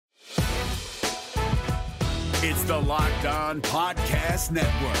It's the Locked On Podcast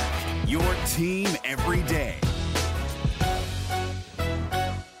Network, your team every day.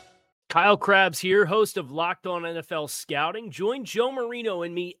 Kyle Krabs here, host of Locked On NFL Scouting. Join Joe Marino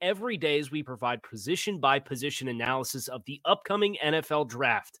and me every day as we provide position-by-position analysis of the upcoming NFL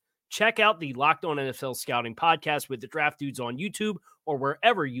Draft. Check out the Locked On NFL Scouting podcast with the Draft Dudes on YouTube or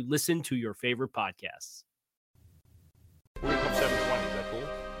wherever you listen to your favorite podcasts. 720, is that cool?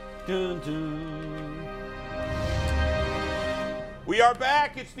 Dun, dun. We are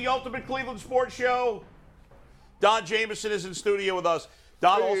back. It's the Ultimate Cleveland Sports Show. Don Jamieson is in studio with us.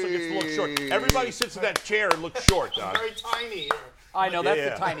 Don also gets to look short. Everybody sits in that chair and looks short, Don. Very tiny here. I know,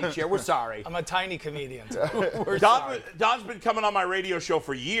 that's the tiny chair. We're sorry. I'm a tiny comedian. Don's been coming on my radio show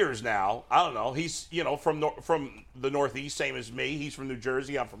for years now. I don't know. He's, from the Northeast, same as me. He's from New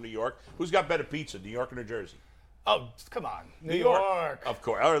Jersey. I'm from New York. Who's got better pizza, New York or New Jersey? Oh, come on. New York. Of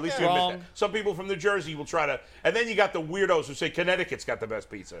course. Or at least you admit that. Some people from New Jersey will try to. And then you got the weirdos who say Connecticut's got the best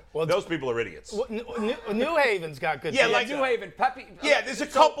pizza. Well, those people are idiots. Well, New Haven's got good pizza. Like New Haven. There's a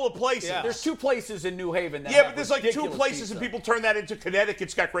couple of places. Yeah. There's two places in New Haven that but there's like two places pizza. And people turn that into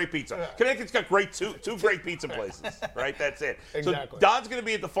Connecticut's got great pizza. Yeah. Connecticut's got two great pizza places. Right? That's it. Exactly. So Don's going to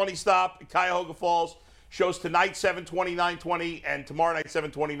be at the Funny Stop, Cuyahoga Falls. Shows tonight, 7:20, 9:20, and tomorrow night,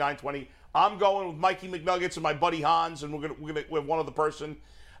 7:20, 9:20. I'm going with Mikey McNuggets and my buddy Hans, and we're gonna have one other person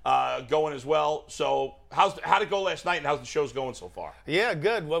going as well. So how'd it go last night, and how's the show's going so far? Yeah,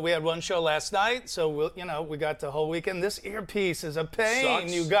 good. Well, we had one show last night, so we got the whole weekend. This earpiece is a pain,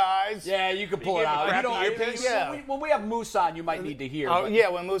 Sucks. you guys. Yeah, you can pull it out. You don't earpiece? Yeah. When we have Moose on, you might need to hear.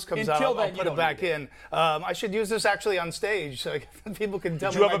 When Moose comes on, I'll then, put it back in. I should use this actually on stage so people can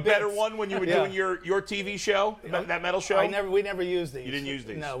tell me Did you have my a better bits. one when you were doing your TV show, that metal show? We never used these. You didn't use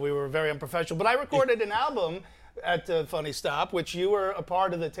these? No, we were very unprofessional. But I recorded an album at the Funny Stop, which you were a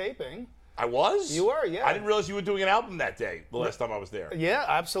part of the taping. I was? You were, yeah. I didn't realize you were doing an album that day, the last time I was there. Yeah,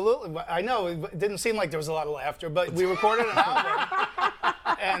 absolutely. I know, it didn't seem like there was a lot of laughter, but we recorded an album,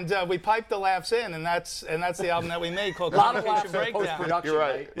 and we piped the laughs in, and that's the album that we made called A lot of laughs Communication in Breakdown. post-production, You're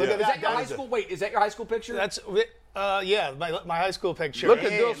right? Look at Is that. that your high school? Wait, is that your high school picture? That's my high school picture. Look at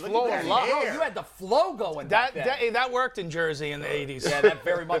this flow. that Oh, hair. you had the flow going back then. That worked in Jersey in the 80s. Yeah, that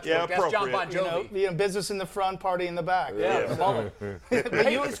very much Yeah, worked. That's John Bon appropriate. Jovi. Business in the front, party in the back. Yeah.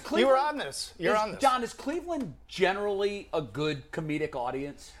 But you were on this. You're on this. John, is Cleveland generally a good comedic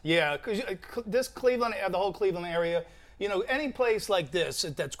audience? Yeah, because this Cleveland, the whole Cleveland area, any place like this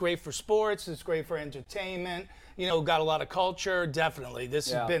that's great for sports, it's great for entertainment, got a lot of culture, definitely.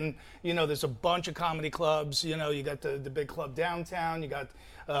 This has been, there's a bunch of comedy clubs, you got the big club downtown, you got,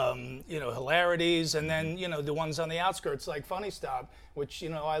 Hilarities, and then, the ones on the outskirts like Funny Stop, which,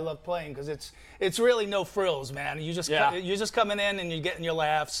 I love playing because it's really no frills, man. You're just coming in and you're getting your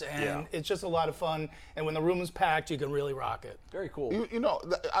laughs, and it's just a lot of fun. And when the room is packed, you can really rock it. Very cool.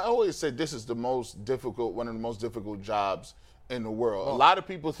 I always say this is one of the most difficult jobs in the world. A lot of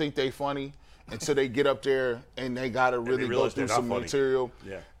people think they funny until they get up there and they got to really go through some material.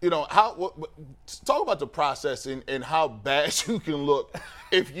 Yeah. Talk about the process and how bad you can look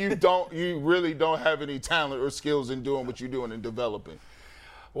if you really don't have any talent or skills in doing what you're doing and developing.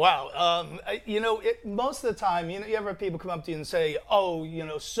 Wow. Most of the time, you ever have people come up to you and say, oh,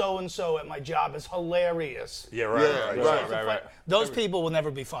 so-and-so at my job is hilarious. Yeah, right. Those people will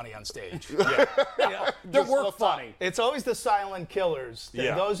never be funny on stage. They're work funny. It's always the silent killers.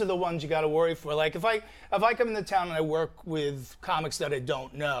 Yeah. Those are the ones you got to worry for. Like if I come into town and I work with comics that I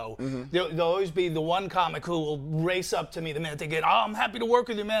don't know, there'll always be the one comic who will race up to me the minute they get, I'm happy to work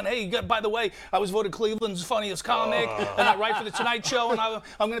with you, man. Hey, by the way, I was voted Cleveland's funniest comic, and I write for the Tonight Show, and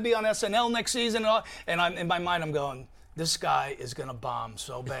I'm going to be on SNL next season. And in my mind, I'm going, this guy is going to bomb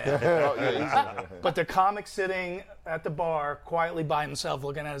so bad. But the comic sitting at the bar quietly by himself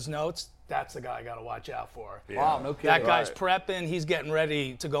looking at his notes, that's the guy I got to watch out for. Yeah. Wow, no kidding. That guy's prepping. He's getting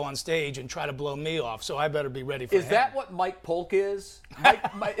ready to go on stage and try to blow me off, so I better be ready for him. Is that what Mike Polk is?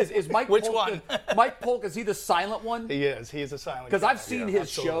 Is Mike Which Polk one? Mike Polk, is he the silent one? He is. He's a silent Because guy. I've seen his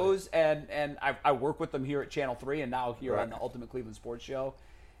shows, and I work with him here at Channel 3 and now here on the Ultimate Cleveland Sports Show.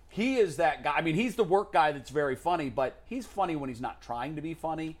 He is that guy. I mean, he's the work guy that's very funny, but he's funny when he's not trying to be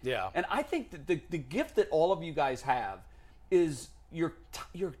funny. Yeah. And I think that the gift that all of you guys have is your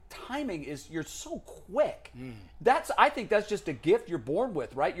timing is you're so quick. I think that's just a gift you're born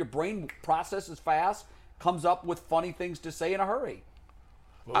with, right? Your brain processes fast, comes up with funny things to say in a hurry.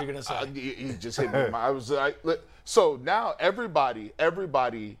 What were you gonna say? You just hit me. I was like, so now everybody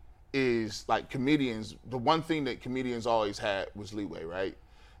is like comedians. The one thing that comedians always had was leeway, right?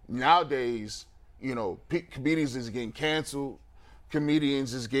 Nowadays, comedians is getting canceled.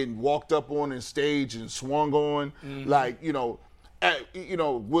 comedians is getting walked up on in stage and swung on, like,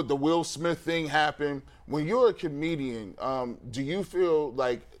 with the Will Smith thing happen. When you're a comedian, do you feel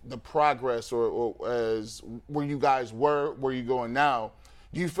like the progress or as where you guys were, where you're going now,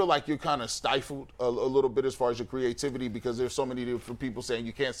 do you feel like you're kind of stifled a little bit as far as your creativity because there's so many different people saying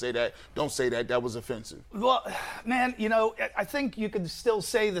you can't say that, don't say that, that was offensive? Well, man, I think you could still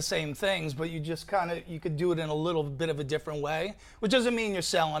say the same things, but you just you could do it in a little bit of a different way, which doesn't mean you're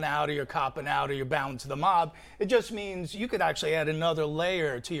selling out or you're copping out or you're bound to the mob. It just means you could actually add another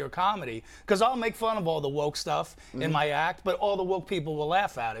layer to your comedy, because I'll make fun of all the woke stuff in my act, but all the woke people will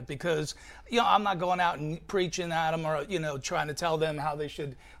laugh at it because, I'm not going out and preaching at them or, trying to tell them how they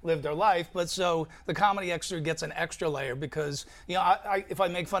should live their life. But so the comedy extra gets an extra layer because, if I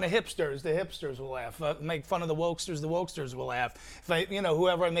make fun of hipsters, the hipsters will laugh. If I make fun of the wokesters will laugh. If I,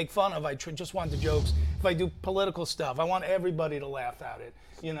 whoever I make fun of, I just want the jokes. If I do political stuff, I want everybody to laugh at it.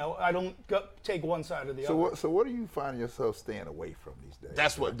 I don't take one side or the other. So what are you finding yourself staying away from these days?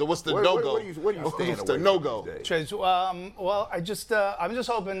 That's what's the no-go? What are you staying away the from no-go? these days? Trace, well, I'm just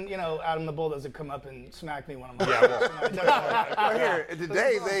hoping, Adam the Bull doesn't come up and smack me when I'm on. Here, in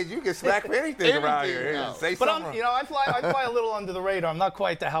today's age, you can smack for anything around here. now. Say But something. I fly a little under the radar. I'm not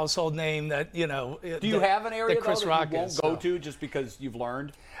quite the household name that, Do you have an area Chris though, that Rock you won't is, go to just because you've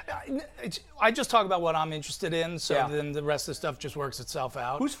learned? I just talk about what I'm interested in, so Yeah. then the rest of the stuff just works itself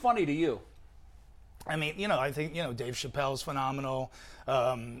out. Who's funny to you? I mean, I think, Dave Chappelle's phenomenal.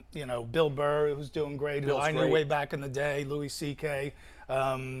 Bill Burr, who's doing great, who I knew way back in the day, Louis C.K.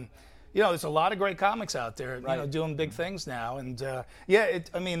 There's a lot of great comics out there, doing big things now. And,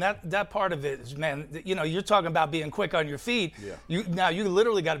 that part of it is, man, you're talking about being quick on your feet. Yeah. You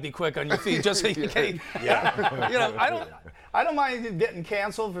literally got to be quick on your feet just so you can. I don't mind getting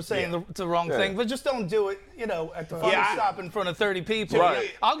canceled for saying the wrong thing, but just don't do it, at the funny shop in front of 30 people.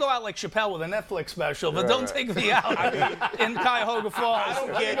 Right. I'll go out like Chappelle with a Netflix special, but don't take me out in Cuyahoga Falls. I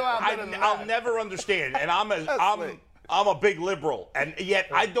don't get. I'll never understand, and I'm a big liberal, and yet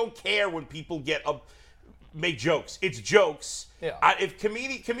I don't care when people make jokes. It's jokes. Yeah. If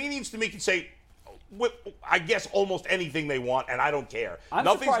comedians to me can say, I guess almost anything they want, and I don't care. I'm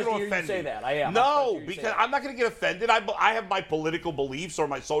Nothing's surprised going to to hear you offend say me. that. I am. No, because I'm not going to get offended. I have my political beliefs or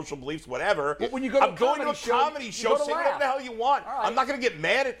my social beliefs, whatever. Well, when you go to I'm going to a comedy you show, go to say laugh. whatever the hell you want. All right. I'm not going to get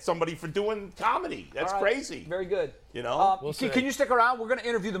mad at somebody for doing comedy. That's All right. crazy. Very good. We'll see. Can you stick around? We're going to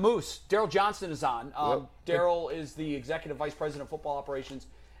interview the Moose. Daryl Johnston is on. Daryl is the Executive Vice President of Football Operations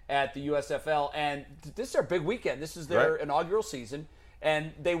at the USFL, and this is their big weekend. This is their inaugural season,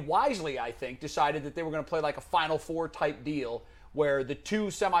 and they wisely, I think, decided that they were going to play like a Final Four type deal where the two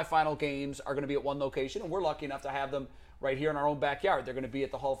semifinal games are going to be at one location, and we're lucky enough to have them right here in our own backyard. They're going to be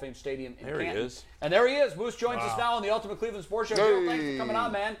at the Hall of Fame Stadium in Canton. There he is. And there he is. Moose joins us now on the Ultimate Cleveland Sports Show. Daryl, thanks for coming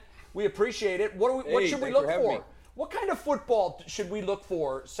on, man. We appreciate it. What should we look for? What kind of football should we look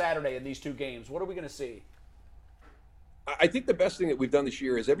for Saturday in these two games? What are we going to see? I think the best thing that we've done this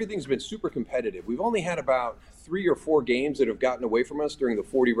year is everything's been super competitive. We've only had about 3 or 4 games that have gotten away from us during the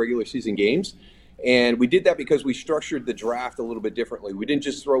 40 regular season games. And we did that because we structured the draft a little bit differently. We didn't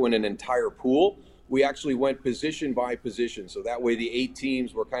just throw in an entire pool. We actually went position by position. So that way the 8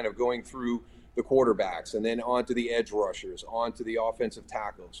 teams were kind of going through the quarterbacks and then onto the edge rushers, onto the offensive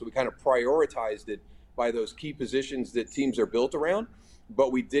tackle. So we kind of prioritized it by those key positions that teams are built around.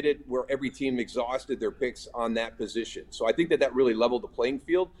 But we did it where every team exhausted their picks on that position. So I think that really leveled the playing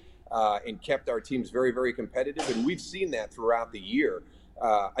field and kept our teams very, very competitive. And we've seen that throughout the year.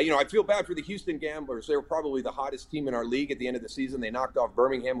 I feel bad for the Houston Gamblers. They were probably the hottest team in our league at the end of the season. They knocked off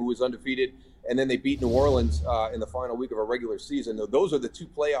Birmingham, who was undefeated, and then they beat New Orleans in the final week of a regular season. Those are the 2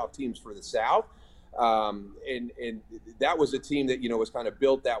 playoff teams for the South. And that was a team that, was kind of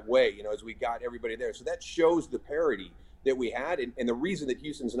built that way, as we got everybody there. So that shows the parity that we had. And the reason that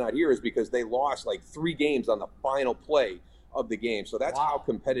Houston's not here is because they lost like 3 games on the final play of the game. So that's how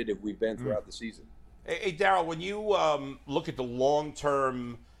competitive we've been throughout the season. Hey, Daryl, when you look at the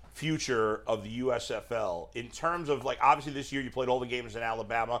long-term future of the USFL, in terms of, like, obviously this year you played all the games in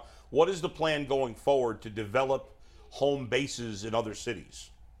Alabama, what is the plan going forward to develop home bases in other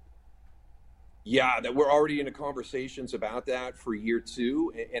cities? Yeah, that we're already into conversations about that for year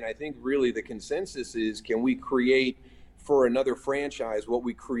 2. And I think really the consensus is, can we create for another franchise what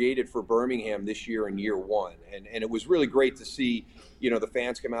we created for Birmingham this year in year 1? And it was really great to see, the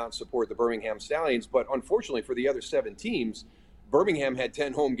fans come out and support the Birmingham Stallions. But unfortunately for the other 7 teams, Birmingham had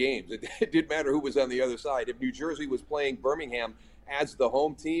 10 home games. It didn't matter who was on the other side. If New Jersey was playing Birmingham as the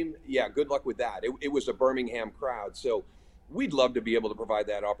home team, yeah, good luck with that. It was a Birmingham crowd. So we'd love to be able to provide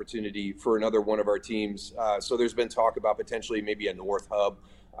that opportunity for another one of our teams. So there's been talk about potentially maybe a North hub,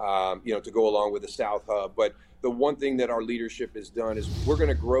 to go along with the South hub. But the one thing that our leadership has done is we're going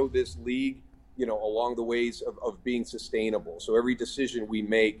to grow this league, along the ways of being sustainable. So every decision we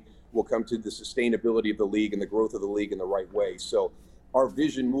make will come to the sustainability of the league and the growth of the league in the right way. So our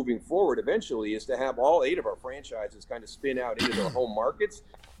vision moving forward eventually is to have all 8 of our franchises kind of spin out into their home markets.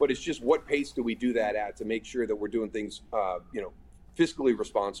 But it's just what pace do we do that at to make sure that we're doing things, fiscally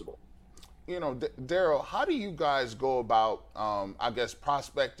responsible. Daryl, how do you guys go about,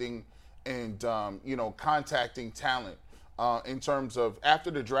 prospecting and, contacting talent in terms of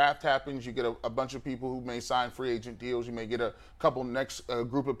after the draft happens, you get a bunch of people who may sign free agent deals. You may get a couple next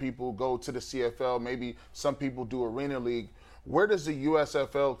group of people go to the CFL. Maybe some people do Arena League. Where does the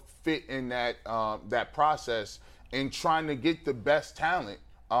USFL fit in that process in trying to get the best talent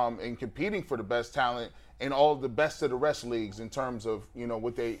and competing for the best talent in all the best of the rest leagues in terms of,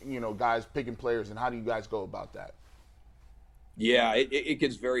 what they, guys picking players, and how do you guys go about that? Yeah, it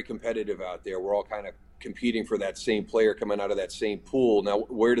gets very competitive out there. We're all kind of competing for that same player coming out of that same pool. Now,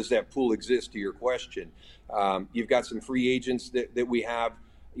 where does that pool exist, to your question? You've got some free agents that we have,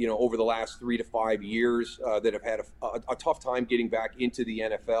 over the last 3 to 5 years that have had a tough time getting back into the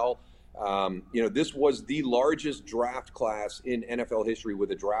NFL. This was the largest draft class in NFL history with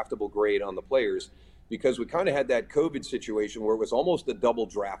a draftable grade on the players, because we kind of had that COVID situation where it was almost a double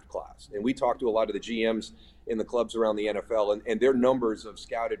draft class. And we talked to a lot of the GMs in the clubs around the NFL, and their numbers of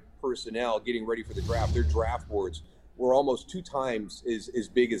scouted personnel getting ready for the draft, their draft boards were almost 2 times as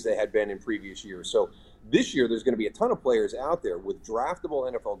big as they had been in previous years. So this year, there's going to be a ton of players out there with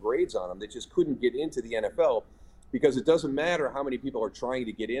draftable NFL grades on them that just couldn't get into the NFL, because it doesn't matter how many people are trying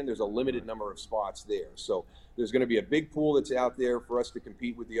to get in. There's a limited number of spots there. So there's going to be a big pool that's out there for us to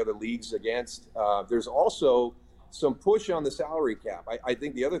compete with the other leagues against. There's also some push on the salary cap. I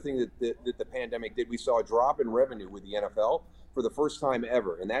think the other thing that the pandemic did, we saw a drop in revenue with the NFL for the first time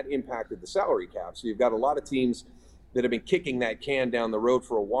ever, and that impacted the salary cap. So you've got a lot of teams that have been kicking that can down the road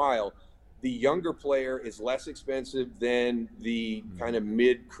for a while. The younger player is less expensive than the kind of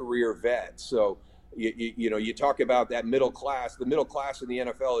mid-career vet. So you talk about that middle class. The middle class in the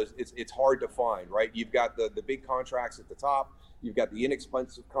NFL it's hard to find, right? You've got the big contracts at the top. You've got the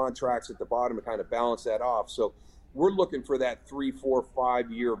inexpensive contracts at the bottom to kind of balance that off. So we're looking for that 3, 4,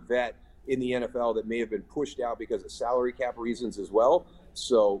 5 year vet in the NFL that may have been pushed out because of salary cap reasons as well.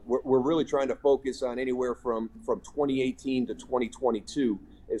 So we're really trying to focus on anywhere from 2018 to 2022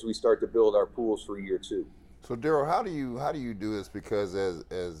 as we start to build our pools for year 2. So Daryl, how do you do this? Because as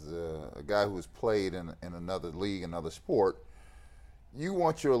a guy who's played in another league, another sport, you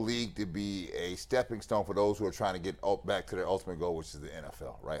want your league to be a stepping stone for those who are trying to get back to their ultimate goal, which is the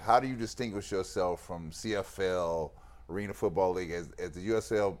NFL, right? How do you distinguish yourself from CFL, Arena Football League, as the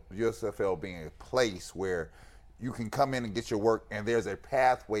USFL being a place where you can come in and get your work, and there's a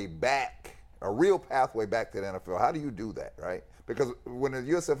pathway back, a real pathway back to the NFL? How do you do that, right? Because when the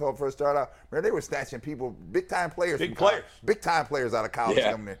USFL first started out, man, they were snatching people, big-time players. Big-time players out of college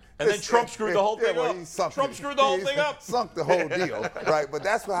coming in. And then Trump screwed the whole thing up. Trump screwed the whole thing up. Sunk the whole deal, right? But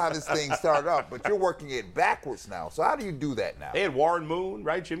that's how this thing started up. But you're working it backwards now. So how do you do that now? They had Warren Moon,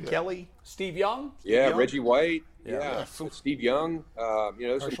 right? Jim Kelly. Steve Young? Reggie White. Yeah. Steve Young.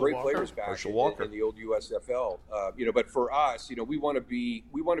 There's some great players back in the old USFL. But for us, we want to be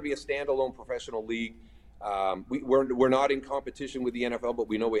a standalone professional league. We're not in competition with the NFL, but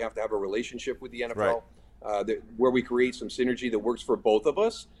we know we have to have a relationship with the NFL where we create some synergy that works for both of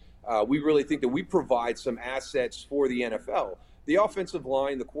us. We really think that we provide some assets for the NFL. The offensive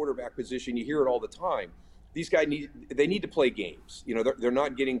line, the quarterback position, you hear it all the time. These guys need to play games. They're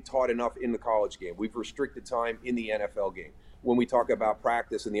not getting taught enough in the college game. We've restricted time in the NFL game when we talk about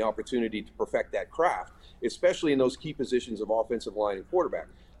practice and the opportunity to perfect that craft, especially in those key positions of offensive line and quarterback.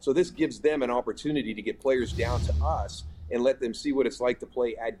 So this gives them an opportunity to get players down to us and let them see what it's like to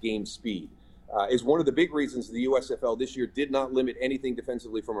play at game speed. Is one of the big reasons the USFL this year did not limit anything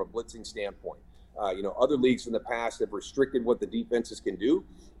defensively from a blitzing standpoint. Other leagues in the past have restricted what the defenses can do.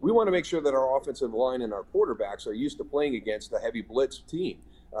 We want to make sure that our offensive line and our quarterbacks are used to playing against a heavy blitz team,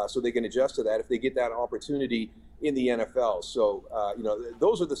 so they can adjust to that if they get that opportunity in the NFL. So,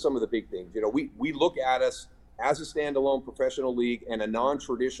 those are some of the big things. We look at us as a standalone professional league and a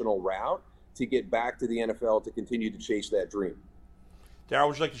non-traditional route to get back to the NFL to continue to chase that dream. Daryl,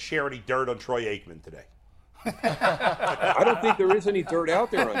 would you like to share any dirt on Troy Aikman today? I don't think there is any dirt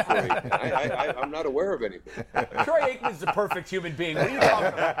out there on Troy Aikman. I'm not aware of anything. Troy Aikman's the perfect human being. What are you talking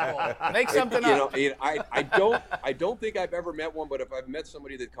about? Make something up. I don't think I've ever met one, but if I've met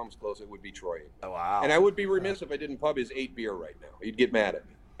somebody that comes close, it would be Troy Aikman. Oh, wow. And I would be remiss if I didn't pub his 8 beer right now. He'd get mad at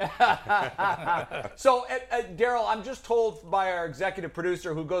me. So, Daryl, I'm just told by our executive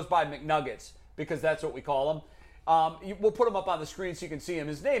producer, who goes by McNuggets, because that's what we call him. We'll put him up on the screen so you can see him.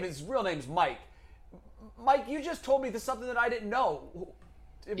 His real name is Mike. Mike, you just told me this something that I didn't know.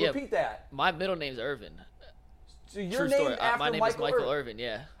 Repeat that. My middle name's Irvin. So your True name story. after My name is Michael Irvin,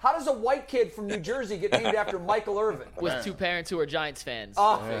 yeah. How does a white kid from New Jersey get named after Michael Irvin? With 2 parents who are Giants fans.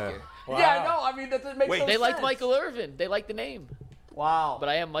 Yeah, no, I mean, that makes no sense. They like Michael Irvin. They like the name. Wow. But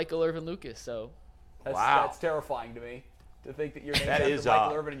I am Michael Irvin Lucas, so. That's terrifying to me, to think that your name's after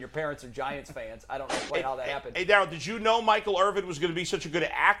Michael Irvin and your parents are Giants fans. I don't know quite how that happened. Hey, Daryl, did you know Michael Irvin was going to be such a good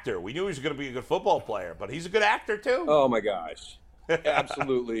actor? We knew he was going to be a good football player, but he's a good actor, too. Oh, my gosh.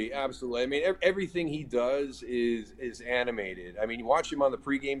 Absolutely. I mean, everything he does is animated. I mean, you watch him on the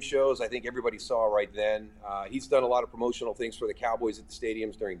pregame shows. I think everybody saw right then. He's done a lot of promotional things for the Cowboys at the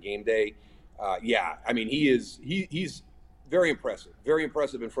stadiums during game day. I mean, he's very impressive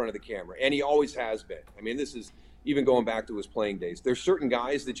in front of the camera, and he always has been. I mean, this is even going back to his playing days. There's certain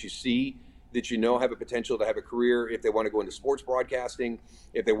guys that you see that you know have a potential to have a career if they want to go into sports broadcasting,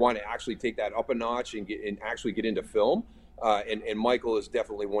 if they want to actually take that up a notch and actually get into film. And Michael is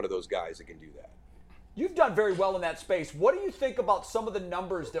definitely one of those guys that can do that. You've done very well in that space. What do you think about some of the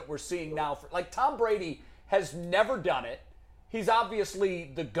numbers that we're seeing now? Like Tom Brady has never done it. He's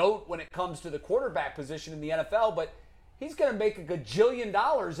obviously the GOAT when it comes to the quarterback position in the NFL, but he's going to make a gajillion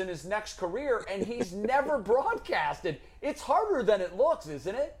dollars in his next career, and he's never broadcasted. It's harder than it looks,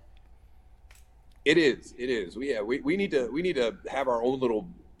 isn't it? It is. We need to have our own little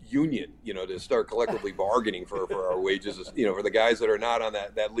union, to start collectively bargaining for our wages, for the guys that are not on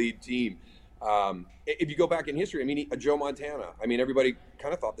that lead team. If you go back in history, I mean, Joe Montana. I mean, everybody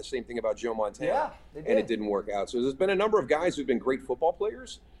kind of thought the same thing about Joe Montana, and it didn't work out. So there's been a number of guys who've been great football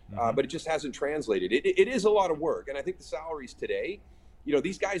players, but it just hasn't translated. It is a lot of work, and I think the salaries today,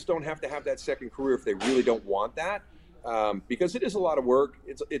 these guys don't have to have that second career if they really don't want that, because it is a lot of work.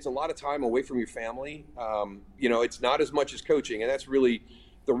 It's a lot of time away from your family. It's not as much as coaching, and that's really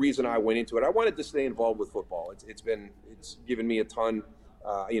the reason I went into it. I wanted to stay involved with football. It's given me a ton.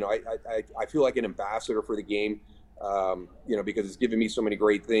 I feel like an ambassador for the game, because it's given me so many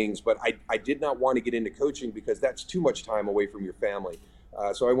great things. But I did not want to get into coaching because that's too much time away from your family.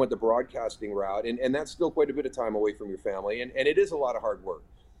 So I went the broadcasting route, and that's still quite a bit of time away from your family. And it is a lot of hard work.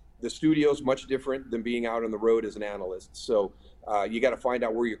 The studio's much different than being out on the road as an analyst. So you got to find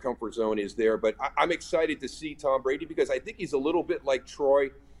out where your comfort zone is there. But I'm excited to see Tom Brady because I think he's a little bit like Troy.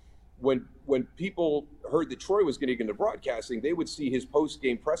 When people heard that Troy was going to get into broadcasting, they would see his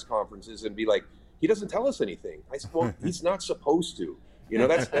post-game press conferences and be like, he doesn't tell us anything. I said, well, he's not supposed to.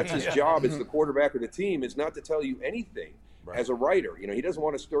 That's his job as the quarterback of the team, is not to tell you anything as a writer. He doesn't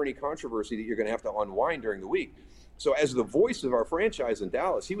want to stir any controversy that you're going to have to unwind during the week. So as the voice of our franchise in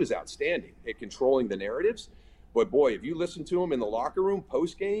Dallas, he was outstanding at controlling the narratives. But boy, if you listen to him in the locker room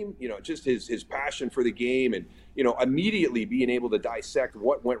post-game, just his passion for the game and, immediately being able to dissect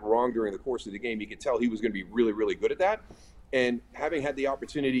what went wrong during the course of the game, you could tell he was going to be really, really good at that. And having had the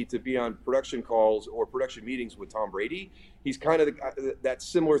opportunity to be on production calls or production meetings with Tom Brady, he's kind of that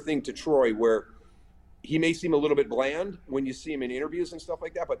similar thing to Troy where he may seem a little bit bland when you see him in interviews and stuff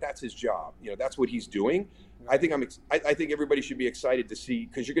like that, but that's his job. That's what he's doing. I think everybody should be excited to see,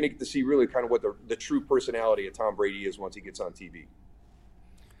 because you're going to get to see really kind of what the true personality of Tom Brady is once he gets on TV.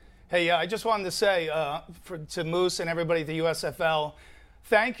 Hey, I just wanted to say to Moose and everybody at the USFL,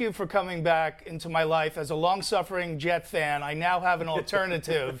 thank you for coming back into my life. As a long-suffering Jet fan, I now have an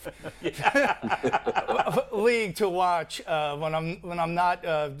alternative league to watch when I'm not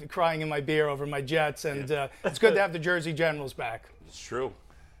crying in my beer over my Jets, and it's good to have the Jersey Generals back. It's true.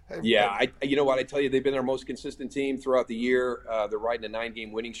 Yeah, you know what? I tell you, they've been our most consistent team throughout the year. They're riding a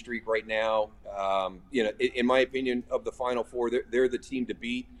 9-game winning streak right now. In my opinion, of the Final Four, they're the team to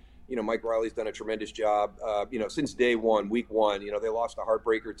beat. Mike Riley's done a tremendous job. Since day one, week one, they lost a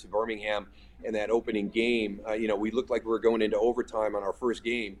heartbreaker to Birmingham in that opening game. We looked like we were going into overtime on our first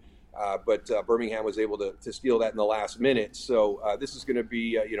game, but Birmingham was able to steal that in the last minute. So this is going to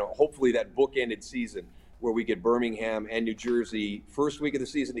be, hopefully that bookended season where we get Birmingham and New Jersey first week of the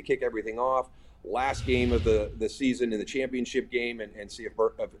season to kick everything off, last game of the season in the championship game, and see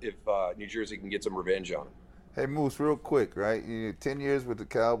if New Jersey can get some revenge on them. Hey, Moose, real quick, right? You're 10 years with the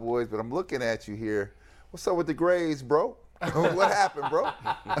Cowboys, but I'm looking at you here. What's up with the grades, bro? What happened, bro?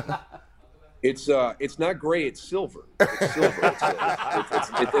 It's not gray. It's silver. It's silver.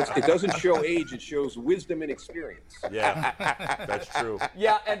 It doesn't show age. It shows wisdom and experience. Yeah, that's true.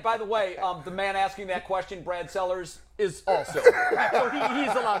 Yeah, and by the way, the man asking that question, Brad Sellers, is also so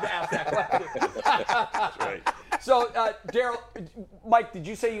he's allowed to ask that question. That's right. So, Daryl, Mike, did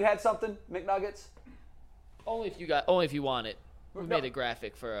you say you had something, McNuggets? Only if you want it. We made a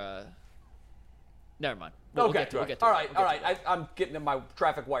graphic for. Never mind. Okay. We'll get to all it. right. We'll All get right. to it. I'm getting my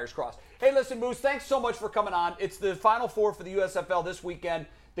traffic wires crossed. Hey, listen, Moose, thanks so much for coming on. It's the Final Four for the USFL this weekend.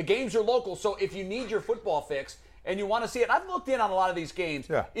 The games are local, so if you need your football fix and you want to see it, I've looked in on a lot of these games.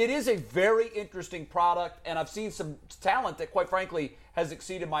 Yeah. It is a very interesting product, and I've seen some talent that, quite frankly, has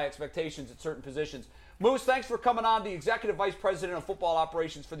exceeded my expectations at certain positions. Moose, thanks for coming on, the Executive Vice President of Football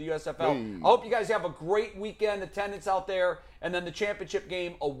Operations for the USFL. I hope you guys have a great weekend, attendance out there, and then the championship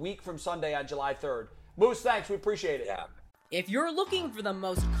game a week from Sunday on July 3rd. Moose, thanks. We appreciate it. Yeah. If you're looking for the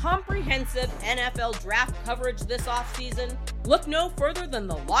most comprehensive NFL draft coverage this offseason, look no further than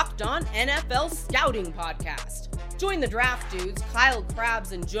the Locked On NFL Scouting Podcast. Join the draft dudes, Kyle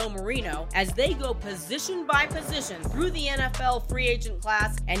Krabs and Joe Marino, as they go position by position through the NFL free agent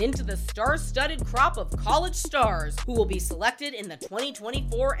class and into the star-studded crop of college stars who will be selected in the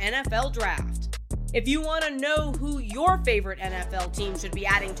 2024 NFL Draft. If you want to know who your favorite NFL team should be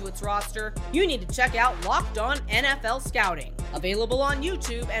adding to its roster, you need to check out Locked On NFL Scouting, available on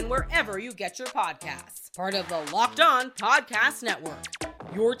YouTube and wherever you get your podcasts. Part of the Locked On Podcast Network.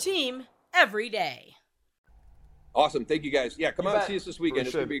 Your team every day. Awesome. Thank you, guys. Yeah, come You out and bet. see us this weekend.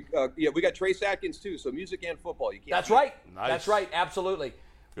 It's gonna be, we got Trace Atkins, too, so music and football. You can't That's beat it. right. Nice. That's right. Absolutely.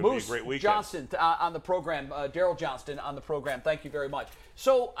 Gonna be a Moose great weekend. Johnston on the program, Daryl Johnston on the program. Thank you very much.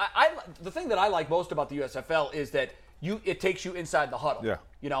 So the thing that I like most about the USFL is that it takes you inside the huddle. Yeah.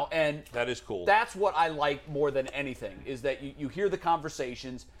 You know, and That is cool. That's what I like more than anything is that you hear the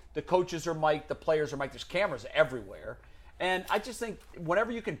conversations. The coaches are mic'd, the players are mic'd. There's cameras everywhere, and I just think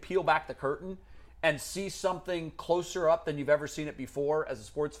whenever you can peel back the curtain and see something closer up than you've ever seen it before as a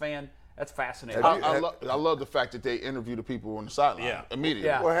sports fan, that's fascinating. I love the fact that they interview the people on the sideline immediately.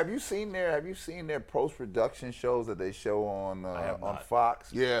 Yeah. Well, have you seen their post-production shows that they show on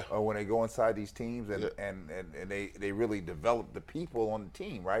Fox? Yeah. When they go inside these teams and they really develop the people on the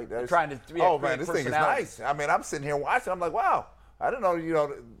team, right? They're trying to oh create man, this thing is personality. nice. I mean, I'm sitting here watching. I'm like, wow. I don't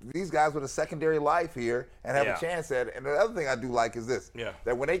know, these guys with a secondary life here and have a chance at it. And the other thing I do like is this: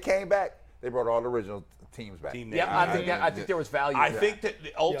 that when they came back, they brought all the original teams back. I think there was value. I think that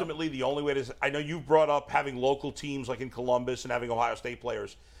ultimately the only way to – I know you brought up having local teams like in Columbus and having Ohio State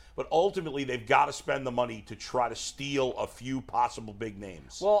players, but ultimately they've got to spend the money to try to steal a few possible big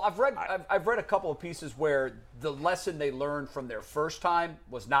names. Well, I've read a couple of pieces where the lesson they learned from their first time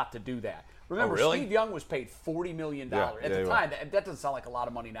was not to do that. Remember, really? Steve Young was paid $40 million. At the time, that doesn't sound like a lot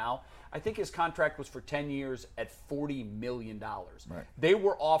of money now. I think his contract was for 10 years at $40 million. Right. They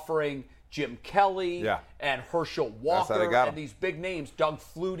were offering Jim Kelly and Herschel Walker and these big names, Doug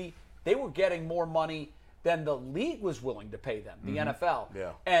Flutie. They were getting more money than the league was willing to pay them, the NFL.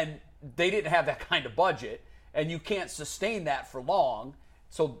 Yeah. And they didn't have that kind of budget, and you can't sustain that for long.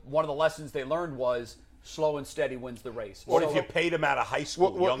 So one of the lessons they learned was slow and steady wins the race. What if you paid them out of high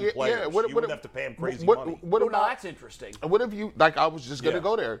school, young players? You wouldn't have to pay them crazy money. Well, that's interesting. What if you, like I was just going to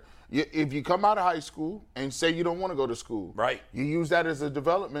go there, if you come out of high school and say you don't want to go to school, right? You use that as a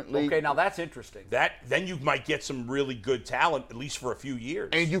development league. Okay, now that's interesting. Then you might get some really good talent, at least for a few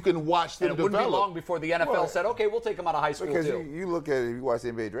years. And you can watch them and it wouldn't be long before the NFL said, okay, we'll take them out of high school because too. you look at it, you watched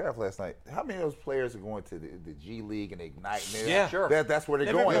the NBA draft last night. How many of those players are going to the G League and Ignite? Yeah, sure. That's where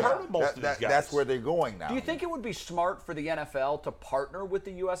they're Never going. even heard of most of these guys. That's where they're going now. Do you think it would be smart for the NFL to partner with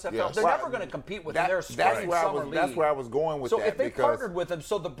the USFL? Yes. They're never going to compete with them. They're a spring summer league. That's where I was going with so that. So if they partnered with them,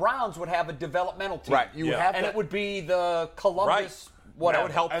 so the Browns would have a developmental team. Right. You have and it would be the Columbus whatever. That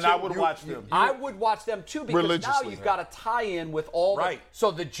would help and too. I would watch them. I would watch them too because now Religiously. you've got a tie-in with all the –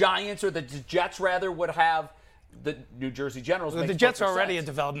 so the Giants or the Jets rather would have the New Jersey Generals. The Jets are already a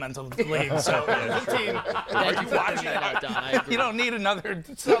developmental league, so the team. Are you watching? You don't need another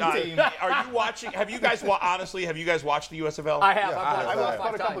sub-team. Are you watching? Have you guys honestly? Have you guys watched the USFL? I have. I've I've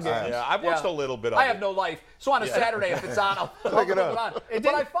watched a couple games. Yeah, I've watched a little bit of it. I have no life. So on a Saturday, if it's on, I'll put it on.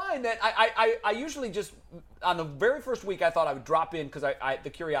 But I find that I usually just, on the very first week, I thought I would drop in because the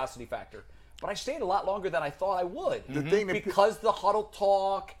curiosity factor. But I stayed a lot longer than I thought I would. The thing that because the huddle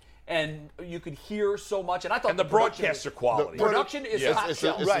talk and you could hear so much. And I thought the broadcasts are quality. The production is top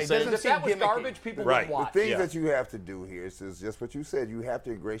shelf. Right. If that was garbage, people wouldn't watch. The things that you have to do here is just what you said. You have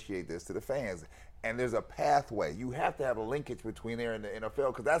to ingratiate this to the fans. and there's a pathway. You have to have a linkage between there and the NFL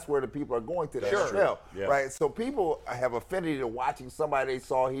because that's where the people are going to the NFL, right? So people have affinity to watching somebody they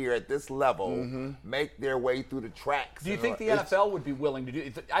saw here at this level make their way through the tracks. Do you think the NFL would be willing to do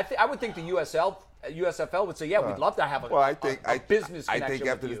it? I would think the USFL would say, yeah, we'd love to have a business connection I think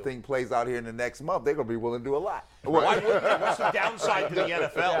after this thing plays out here in the next month, they're going to be willing to do a lot. Why wouldn't they? What's the downside to the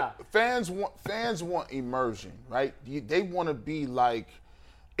NFL? Yeah. Fans want immersion, right? They want to be like,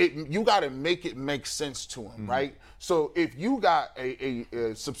 you got to make it make sense to them, right? So if you got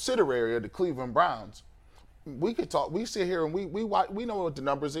a subsidiary of the Cleveland Browns, we could talk. We sit here and we know what the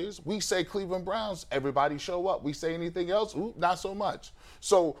numbers is. We say Cleveland Browns, everybody show up. We say anything else, not so much.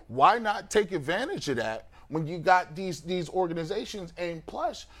 So why not take advantage of that when you got these organizations? And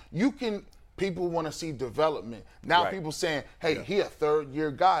plus, people want to see development. Now people saying, hey, he a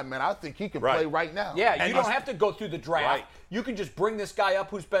third-year guy, man. I think he can play right now. Yeah, and you don't have to go through the draft. Right. You can just bring this guy up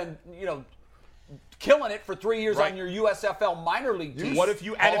who's been, killing it for 3 years on your USFL minor league team. What if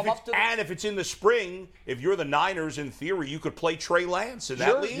if it's in the spring, if you're the Niners, in theory, you could play Trey Lance in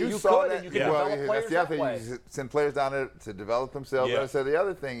that league. You could, and you could develop players that way. You send players down there to develop themselves. Yeah. So the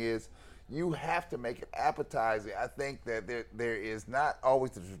other thing is, you have to make it appetizing. I think that there is not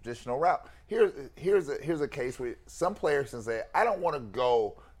always the traditional route. Here's a case where some players can say, I don't want to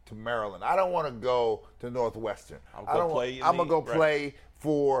go to Maryland. I don't want to go to Northwestern. I'm going to go play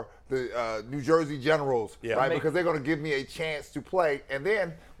for the New Jersey Generals, right? Because they're going to give me a chance to play. And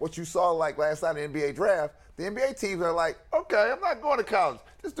then what you saw like last night in the NBA draft, the NBA teams are like, okay, I'm not going to college.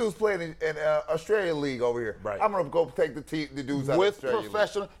 This dude's playing in Australian League over here. Right. I'm going to go take the dudes out with of Australian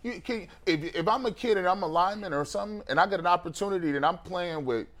professional. If I'm a kid and I'm a lineman or something, and I get an opportunity and I'm playing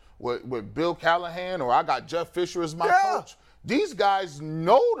with Bill Callahan or I got Jeff Fisher as my coach, these guys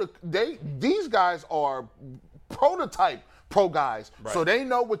these guys are prototype pro guys. Right. So they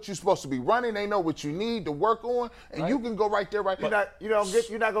know what you're supposed to be running. They know what you need to work on, and you can go right there, right now. You're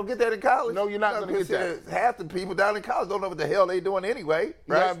not gonna get that in college. No, you're not gonna get that. Half the people down in college don't know what the hell they're doing anyway.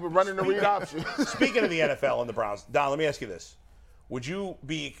 Right? Yeah, running the read option. Speaking of the NFL and the Browns, Don, let me ask you this: would you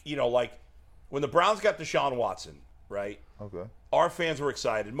be, like when the Browns got Deshaun Watson, right? Okay. Our fans were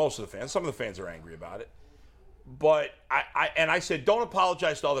excited. Most of the fans. Some of the fans are angry about it. But I said, don't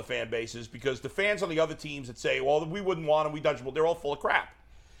apologize to other fan bases because the fans on the other teams that say, well, we wouldn't want him, they're all full of crap.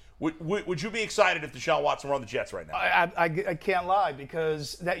 Would you be excited if Deshaun Watson were on the Jets right now? I can't lie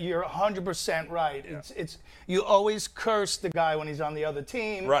because that you're 100% right. Yeah. It's you always curse the guy when he's on the other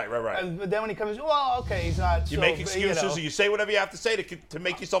team. Right. But then when he comes, well, okay, he's not. You make excuses, or you say whatever you have to say to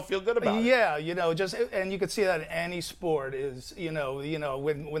make yourself feel good about it. Yeah, and you could see that in any sport is, when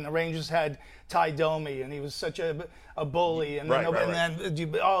the Rangers had Ty Domi and he was such a bully, and then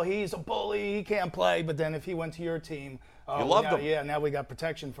he's a bully, he can't play. But then if he went to your team. You loved him. Yeah, now we got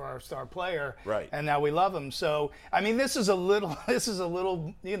protection for our star player. Right. And now we love him. So, I mean, this is a little,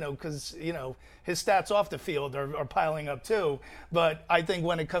 because, his stats off the field are piling up too. But I think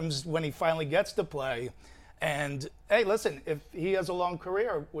when he finally gets to play, and, hey, listen, if he has a long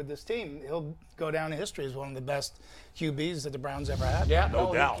career with this team, he'll go down in history as one of the best QBs that the Browns ever had. Yeah,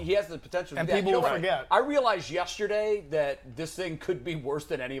 no doubt. He has the potential. And people will forget. I realized yesterday that this thing could be worse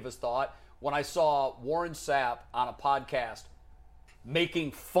than any of us thought. When I saw Warren Sapp on a podcast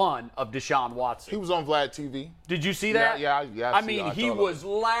making fun of Deshaun Watson. He was on Vlad TV. Did you see that? Yeah. I mean, he was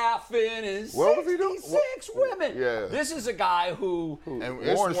laughing and what was he doing? 66 women. Yeah. This is a guy who and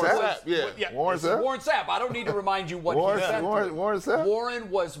Warren Sapp. Warren Sapp. I don't need to remind you what he said. Warren Sapp. Warren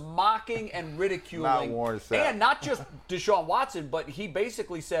was mocking and ridiculing. Not Warren Sapp. And not just Deshaun Watson, but he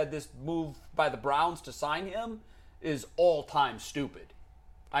basically said this move by the Browns to sign him is all-time stupid.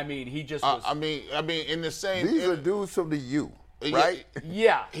 I mean, he just was. I mean, in the same. These are dudes from the U, right?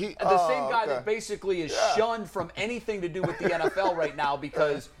 Yeah. The same guy that basically is shunned from anything to do with the NFL right now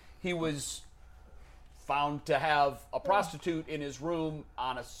because he was found to have a prostitute in his room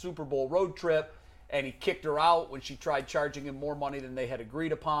on a Super Bowl road trip, and he kicked her out when she tried charging him more money than they had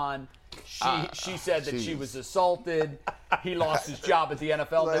agreed upon. She said that she was assaulted. He lost his job at the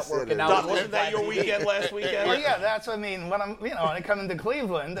NFL Network, and now wasn't that your weekend last weekend? Well, yeah, that's when I come into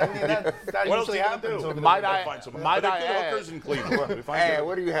Cleveland. I mean, that what usually happens. Might I add? In Cleveland.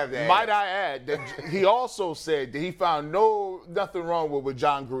 What do you have to add? Might I add that he also said that he found nothing wrong with what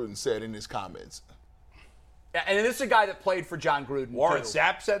John Gruden said in his comments. Yeah, and this is a guy that played for John Gruden. Warren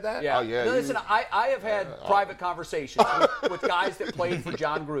Sapp said that? Yeah. Oh, yeah. No, listen, I have had private conversations with guys that played for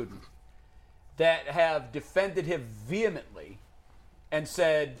John Gruden that have defended him vehemently and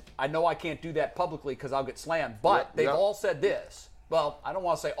said, I know I can't do that publicly because I'll get slammed. But they've all said this. Well, I don't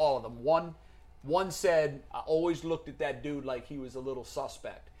want to say all of them. One said, I always looked at that dude like he was a little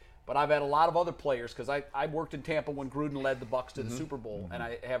suspect. but I've had a lot of other players because I worked in Tampa when Gruden led the Bucs to the Super Bowl, and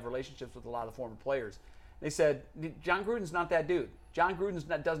I have relationships with a lot of former players. They said, John Gruden's not that dude. John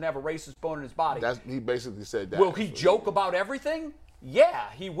Gruden doesn't have a racist bone in his body. He basically said that. Will he joke about everything? Yeah,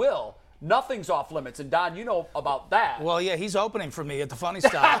 he will. Nothing's off limits, and Don, you know about that. Well, yeah, he's opening for me at the Funny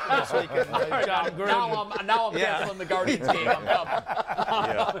Stop this weekend. John Gruden. Now I'm canceling the Guardians game. I'm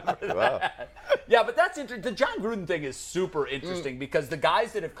coming. Yeah, but that's interesting. The John Gruden thing is super interesting because the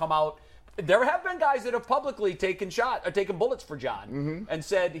guys that have come out, there have been guys that have publicly taken bullets for John and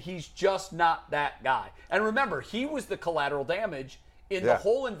said he's just not that guy. And remember, he was the collateral damage in the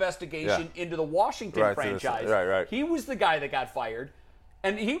whole investigation into the Washington franchise. Right. He was the guy that got fired.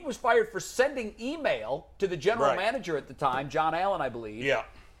 And he was fired for sending email to the general manager at the time, John Allen, I believe. Yeah.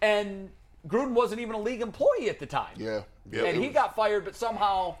 And Gruden wasn't even a league employee at the time. Yeah. And he got fired, but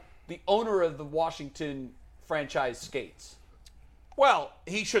somehow the owner of the Washington franchise skates. Well,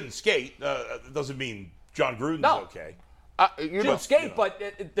 he shouldn't skate. Doesn't mean John Gruden's okay. But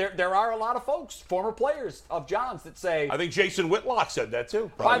there are a lot of folks, former players of John's, that say. I think Jason Whitlock said that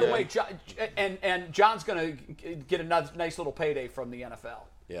too. By the way, and John's going to get a nice little payday from the NFL.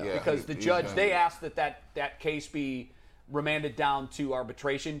 Yeah. Because the judge, they asked that case be remanded down to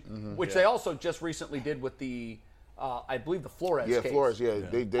arbitration, which they also just recently did with the, I believe, the Flores case. Yeah, Flores,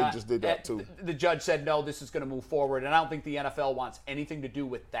 they just did that too. The judge said, no, this is going to move forward. And I don't think the NFL wants anything to do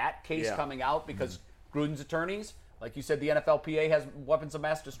with that case coming out because Gruden's attorneys, like you said, the NFLPA has weapons of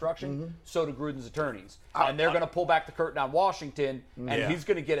mass destruction. So do Gruden's attorneys, and they're going to pull back the curtain on Washington, and he's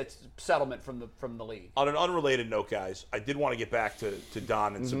going to get a settlement from the league. On an unrelated note, guys, I did want to get back to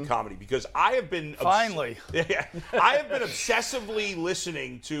Don and some comedy because I have been finally. I have been obsessively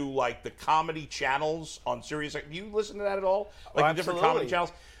listening to like the comedy channels on Sirius. Do you listen to that at all? Like the different comedy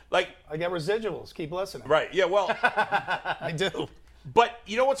channels. Like I get residuals. Keep listening. Right. Yeah. Well, I do. But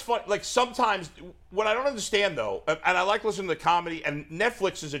you know what's fun? Like sometimes, what I don't understand though, and I like listening to comedy, and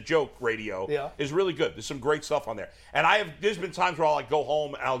Netflix is a joke radio is really good. There's some great stuff on there. And there's been times where I'll like go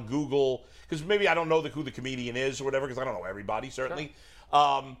home and I'll Google, because maybe I don't know who the comedian is or whatever, because I don't know everybody certainly.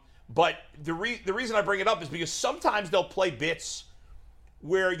 Sure. But the reason I bring it up is because sometimes they'll play bits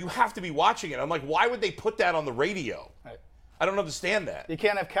where you have to be watching it. I'm like, why would they put that on the radio? Right. I don't understand that. You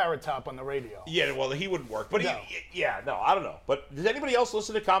can't have Carrot Top on the radio. Yeah, well, he wouldn't work. But I don't know. But does anybody else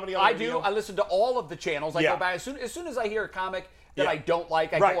listen to comedy on the radio? I do. I listen to all of the channels. I go back as soon as I hear a comic that I don't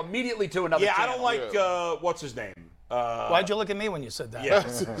like, I go immediately to another channel. Yeah, I don't like what's his name? Why'd you look at me when you said that? Yeah.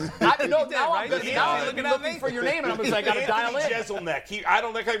 Now I'm looking for your name, and I'm just like, I got to dial in. Jeselnik. I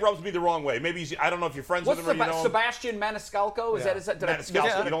don't think he rubs me the wrong way. Maybe I don't know if you're friends with him or you know him. Sebastian Maniscalco? Is that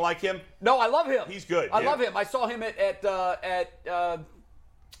Maniscalco? You don't like him? No, I love him. He's good. I love him. I saw him at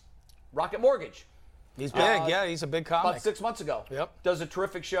Rocket Mortgage. He's big. He's a big comic. About 6 months ago. Yep. Does a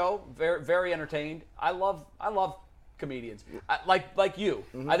terrific show. Very, very entertained. I love comedians. Like you.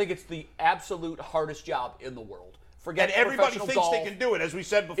 I think it's the absolute hardest job in the world. And everybody thinks they can do it, as we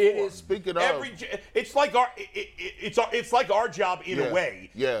said before. It is. Speaking of, it's like our job in a way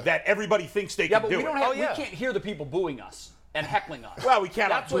that everybody thinks they can do it. We can't hear the people booing us and heckling us. Well, we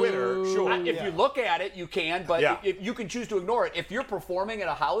can on Twitter, sure. If you look at it, you can, but if you can choose to ignore it. If you're performing at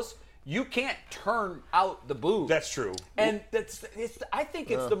a house, you can't turn out the boos. That's true. And I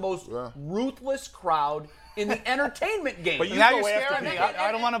think it's the most ruthless crowd in the entertainment game. But you now go you're after scaring me.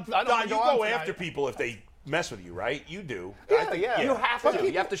 I don't want to. You go after people if they mess with you, right? You do. Yeah. You have to.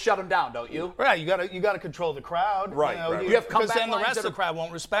 You have to shut them down, don't you? Right. You got to control the crowd. Right. You have because then the rest of the crowd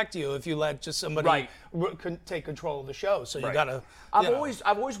won't respect you if you let just somebody take control of the show. So you got to. I've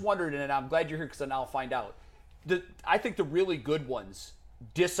always wondered, and I'm glad you're here because now I'll find out. I think the really good ones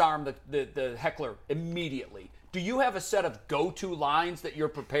disarm the heckler immediately. Do you have a set of go-to lines that you're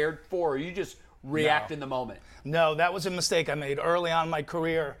prepared for, or you just react in the moment? No, that was a mistake I made early on in my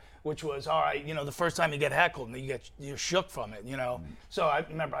career, which was, all right, the first time you get heckled and you're shook from it, So I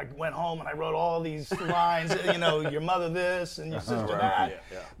remember I went home and I wrote all these lines, your mother this and your sister that.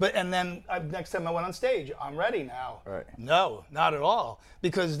 Yeah. But and then next time I went on stage, I'm ready now. Right. No, not at all.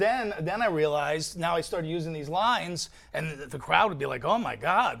 Because then I realized, now I started using these lines and the crowd would be like, oh my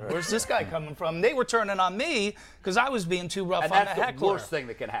God, where's this guy coming from? And they were turning on me because I was being too rough and on the heckler. heckler. That's the worst thing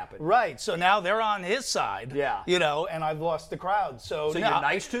that can happen. Right. So now they're on his side. Yeah. And I've lost the crowd. So you're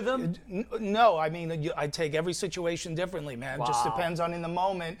nice to them? No, I mean, I take every situation differently, man. Wow. Just depends on in the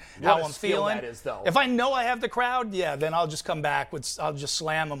moment What how a I'm skill feeling. that is, though. If I know I have the crowd, then I'll just come back I'll just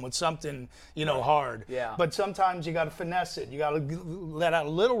slam them with something, hard. Yeah. But sometimes you got to finesse it. You got to let out a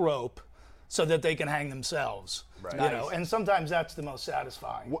little rope so that they can hang themselves. Right. You know, and sometimes that's the most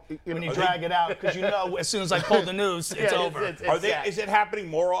satisfying when you are drag it out, because you know as soon as I pull the noose, it's over. Is it happening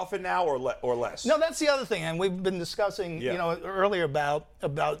more often now or less? No, that's the other thing, and we've been discussing, you know, earlier about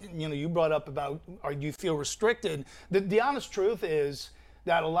you know, you brought up about do you feel restricted? The honest truth is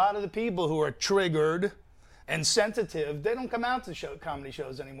that a lot of the people who are triggered and sensitive, they don't come out to comedy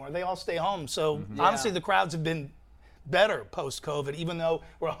shows anymore. They all stay home. So honestly, the crowds have been better post-COVID, even though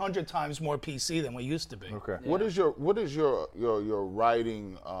we're 100 times more PC than we used to be. Okay. Yeah. What is your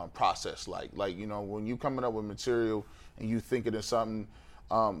writing process like? Like, you know, when you coming up with material and you thinking of something,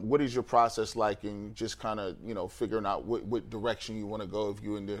 what is your process like in just kind of, you know, figuring out what direction you want to go if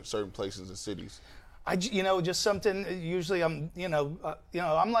you're in certain places and cities? You know, just something. Usually, I'm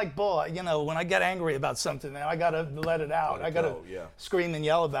like Bull. You know, when I get angry about something, I gotta let it out. I gotta scream and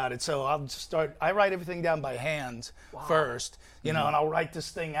yell about it. So I'll just start. I write everything down by hand first. You know, and I'll write this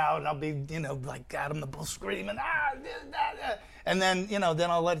thing out, and I'll be, you know, like Adam the Bull screaming, and then, you know,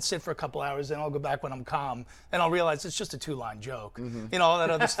 then I'll let it sit for a couple hours, and I'll go back when I'm calm, and I'll realize it's just a 2-line joke. You know, all that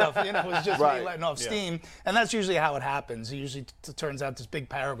other stuff, you know, it's just me letting off steam, and that's usually how it happens. It usually turns out this big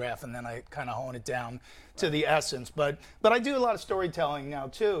paragraph, and then I kind of hone it down to the essence. But I do a lot of storytelling now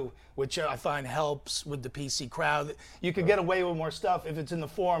too, which I find helps with the PC crowd. You could get away with more stuff if it's in the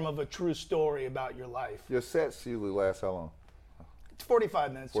form of a true story about your life. Your sets usually last how long?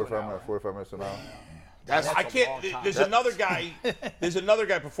 45 minutes. 45 minutes an hour. I can't. There's another guy. There's another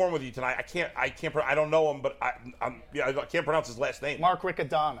guy performing with you tonight. I can't. I don't know him, but I can't pronounce his last name. Mark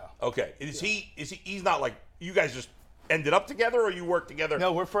Riccadonna. Okay. He's not like you guys just ended up together, or you work together?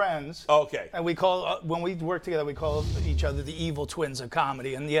 No, we're friends. Okay. And we call when we work together, we call each other the evil twins of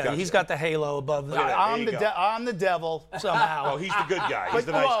comedy. And yeah, he's got the halo above. I'm the devil somehow. Oh, he's the good guy. He's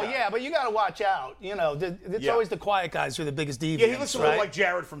the nice guy. Yeah, but you got to watch out. You know, it's always the quiet guys who are the biggest deviants. Yeah, he looks a little like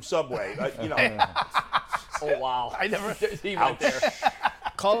Jared from Subway. You know. Oh wow! I never. He went there.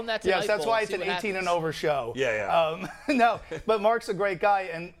 Call him that tonight. Yes, that's why it's an 18 and over show. Yeah. No, but Mark's a great guy,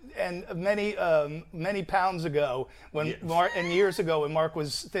 and many pounds ago, years ago when Mark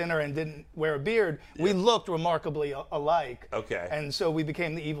was thinner and didn't wear a beard, we looked remarkably alike. Okay. And so we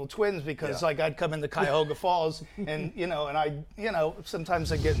became the evil twins because like I'd come into Cuyahoga Falls and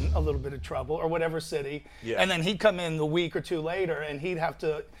sometimes I'd get in a little bit of trouble or whatever city, and then he'd come in a week or two later and he'd have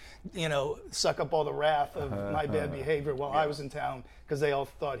to, suck up all the wrath of my bad behavior while I was in town. Because they all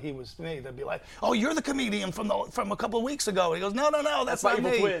thought he was me. They'd be like, "Oh, you're the comedian from a couple of weeks ago." He goes, "No, that's not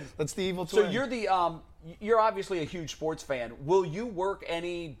me. Twin. That's the evil twin." So you're obviously a huge sports fan. Will you work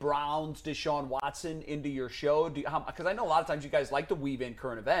any Browns, Deshaun Watson into your show? Because I know a lot of times you guys like to weave in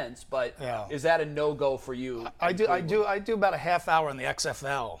current events, but is that a no-go for you? I do about a half hour on the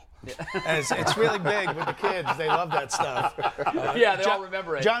XFL. And it's really big with the kids. They love that stuff. They all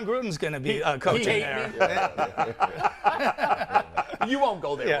remember it. John Gruden's going to be coaching there. You won't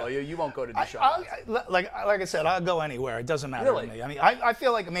go there, will you? You won't go to Deshaun. Like I said, I'll go anywhere. It doesn't matter to me. I mean, I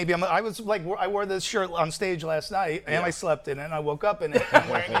feel like maybe I wore this shirt on stage last night, and I slept in it, and I woke up in it. I'm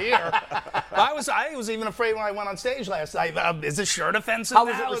wearing it here. I was even afraid when I went on stage last night. Is this shirt offensive? How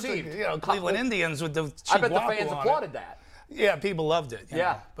was it received? Cleveland Indians with the I bet the fans applauded that. Yeah, people loved it.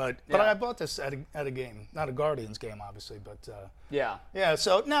 Yeah. But I bought this at a game, not a Guardians game, obviously, but yeah.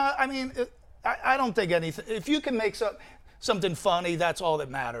 So no, I mean, I don't think anything. If you can make something funny, that's all that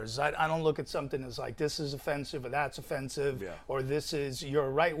matters. I don't look at something as like this is offensive or that's offensive or this is your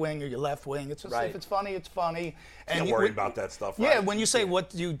right wing or your left wing. It's just if it's funny, it's funny. And you worry about that stuff. Yeah, right? when you say what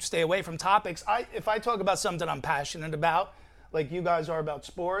do you stay away from topics, if I talk about something I'm passionate about, like you guys are about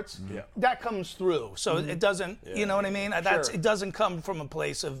sports, that comes through. So it doesn't, you know what I mean? It doesn't come from a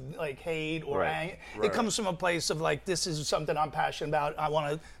place of like hate or anger. It comes from a place of like, this is something I'm passionate about. I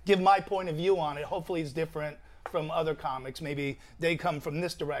want to give my point of view on it. Hopefully it's different from other comics. Maybe they come from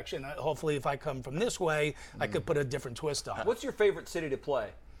this direction. Hopefully if I come from this way, I could put a different twist on it. What's your favorite city to play?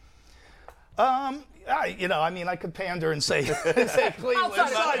 I could pander and say Cleveland.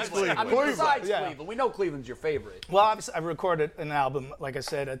 Besides Cleveland. We know Cleveland's your favorite. Well, obviously, I recorded an album, like I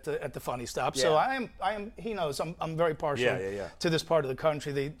said, at the Funny Stop. So I am. He knows I'm very partial to this part of the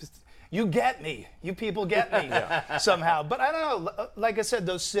country. You get me. You people get me somehow. But I don't know. Like I said,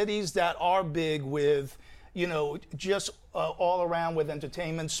 those cities that are big with, just all around with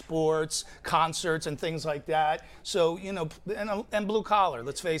entertainment, sports, concerts, and things like that. So, and blue collar,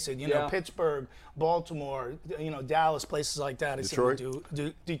 let's face it, Pittsburgh, Baltimore, Dallas, places like that.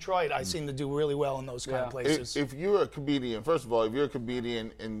 Detroit, I seem to do really well in those kind of places. If you're a comedian, first of all, if you're a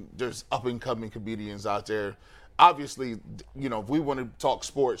comedian and there's up-and-coming comedians out there, obviously, if we want to talk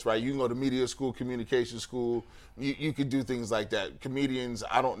sports, right, you can go to media school, communication school, you could do things like that. Comedians,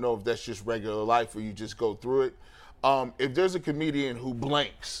 I don't know if that's just regular life or you just go through it. If there's a comedian who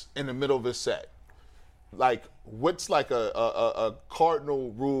blanks in the middle of a set, like, what's like a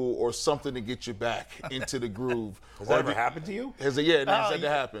cardinal rule or something to get you back into the groove? Has that ever happened to you? Has that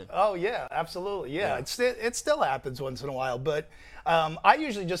happened? Oh, yeah, absolutely. Yeah. It still happens once in a while. But I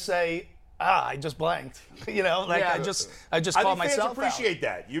usually just say, I just blanked. I just call myself fans appreciate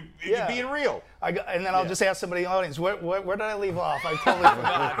that. You're being real. And then I'll just ask somebody in the audience, where did I leave off? I totally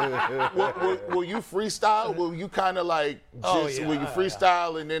forgot. Will you freestyle? Will you kind of like will you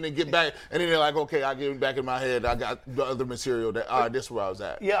freestyle and then get back? And then they're like, okay, I get back in my head. I got the other material. This is where I was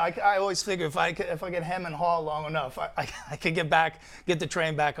at. Yeah, I always figure if I get hem and haw long enough, I can get the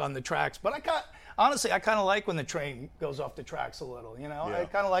train back on the tracks. But honestly, I kind of like when the train goes off the tracks a little. I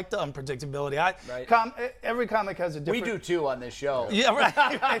kind of like the unpredictability. Every comic has a different. We do too on this show. Yeah,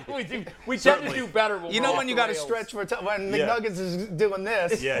 right. we tend to do better. When you got to stretch for when McNuggets is doing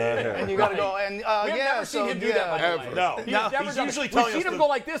this. And you got to go and we've never seen him do that. No, he's usually telling us. We've seen him go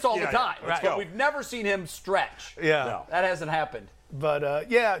like this all the time. But we've never seen him stretch. Yeah, that hasn't happened. But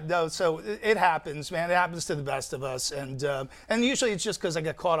so it happens, man. It happens to the best of us, and usually it's just because I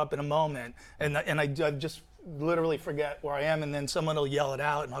get caught up in a moment, and I just literally forget where I am, and then someone will yell it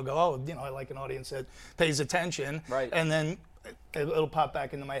out, and I'll go, I like an audience that pays attention, right? And then it'll pop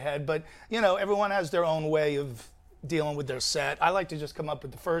back into my head. But everyone has their own way of dealing with their set. I like to just come up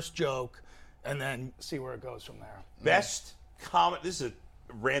with the first joke, and then see where it goes from there. Best comment. This is a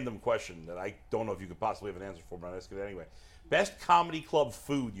random question that I don't know if you could possibly have an answer for, but I'm asking it anyway. Best comedy club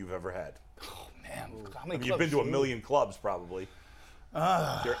food you've ever had? Oh, man. You've been to a million clubs, probably.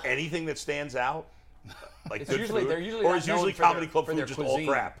 Is there anything that stands out? Like good food? Or is usually comedy club food just all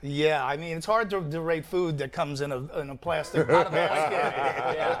crap? Yeah, it's hard to rate food that comes in a plastic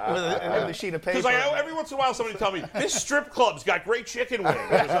basket with a sheet of paper. Because every once in a while somebody tell me, this strip club's got great chicken wings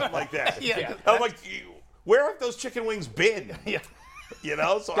or something like that. I'm like, where have those chicken wings been? Yeah.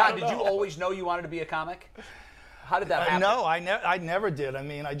 So God, did you always know you wanted to be a comic? How did that happen? No, I never did.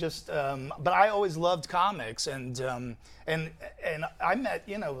 I just, but I always loved comics, and I met,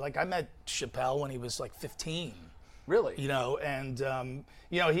 I met Chappelle when he was like 15. Really? And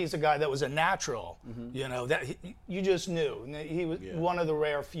he's a guy that was a natural. Mm-hmm. That you just knew. He was one of the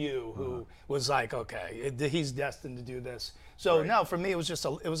rare few who was like, okay, he's destined to do this. So no, for me it was just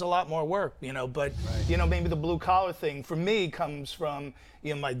it was a lot more work, But maybe the blue collar thing for me comes from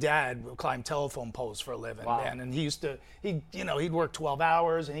my dad climbed telephone poles for a living, man, and he'd work 12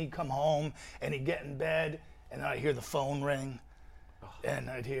 hours and he'd come home and he'd get in bed and then I'd hear the phone ring, and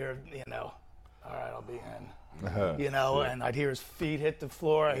I'd hear all right, I'll be in. And I'd hear his feet hit the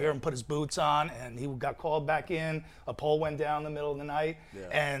floor. I hear him put his boots on, and he got called back in. A pole went down in the middle of the night,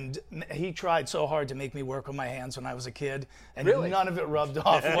 and he tried so hard to make me work with my hands when I was a kid, and none of it rubbed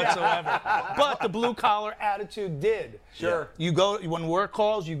off whatsoever. But the blue collar attitude did. Sure. You go when work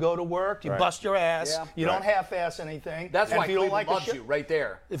calls, you go to work, you bust your ass. Yeah. You don't half-ass anything. That's why Cleveland loves you right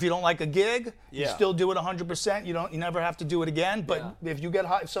there. If you don't like a gig, you still do it 100%. You never have to do it again. But if you get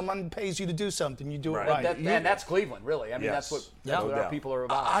if someone pays you to do something, you do it right. And that's Cleveland, really. That's what our people are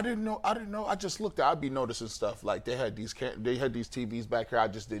about. I didn't know. I just looked. I'd be noticing stuff like they had these TVs back here. I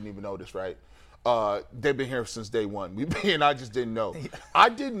just didn't even notice. Right. They've been here since day one. I just didn't know. I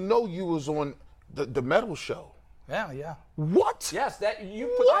didn't know you was on the metal show. Yeah. What? Yes, that you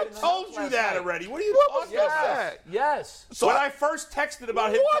put. I told you that already. What are you talking about? Yes. So when I first texted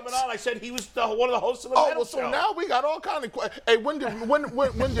about him coming on, I said he was one of the hosts of the metal show. So now we got all kind of questions. Hey, when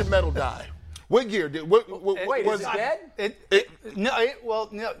did metal die? What year did? Wait, is it dead? No.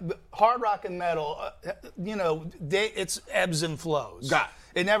 Hard rock and metal, it's ebbs and flows. Got it.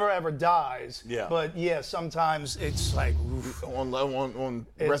 It never ever dies. Yeah. But sometimes it's like on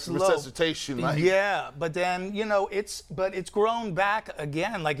resuscitation. Yeah, but then it's grown back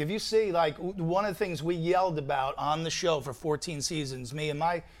again. Like if you see, like one of the things we yelled about on the show for 14 seasons, me and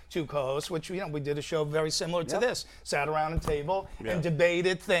my two co-hosts, which we did a show very similar to this, sat around a table and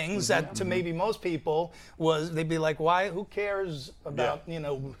debated things that to maybe most people they'd be like, why? Who cares about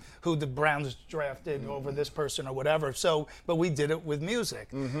who the Browns drafted over this person or whatever? So, but we did it with music,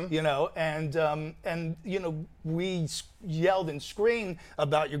 and we yelled and screamed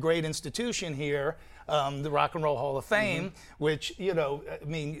about your great institution here, the Rock and Roll Hall of Fame, which,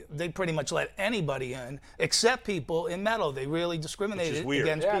 they pretty much let anybody in except people in metal. They really discriminated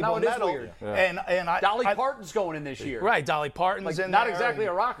against people in metal. Weird. And Dolly Parton's going in this year. Right, Dolly Parton's in not there. exactly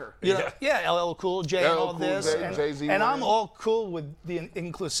a rocker. LL Cool J and all Cool this. J, Jay-Z and I'm went in. all cool with the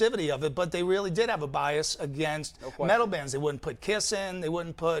inclusivity of it, but they really did have a bias against metal bands. They wouldn't put Kiss in. They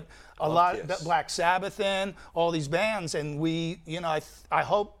wouldn't put a lot of Black Sabbath in, all these bands. And we,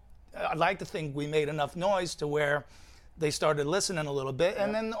 I'd like to think we made enough noise to where they started listening a little bit,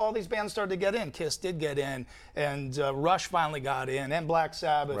 and then all these bands started to get in. Kiss did get in, and Rush finally got in, and Black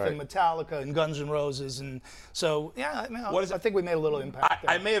Sabbath, and Metallica, and Guns N' Roses, and so I think we made a little impact.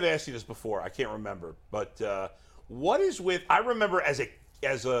 I may have asked you this before. I can't remember, but what is with? I remember as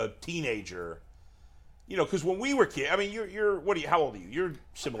a teenager, because when we were kids, I mean, you're how old are you? You're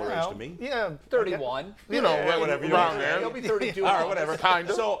similar age to me. Yeah, 31. Whatever. around there. He'll be 32. All right, whatever. Kind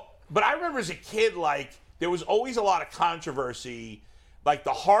of. So, but I remember as a kid, there was always a lot of controversy, like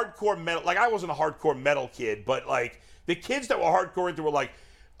the hardcore metal. Like I wasn't a hardcore metal kid, but the kids that were hardcore into were like,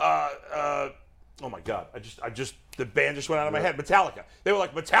 oh my God, the band just went out of my head. Metallica. They were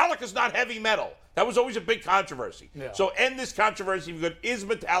like, Metallica's not heavy metal. That was always a big controversy. Yeah. So end this controversy. Is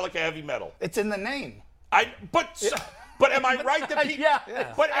Metallica heavy metal? It's in the name. But am I right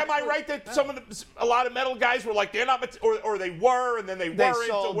that But am I right that a lot of metal guys were like they're not, or they were, and then they weren't,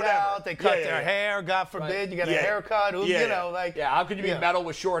 sold or whatever. out. They cut their hair. God forbid you get a haircut. How could you be metal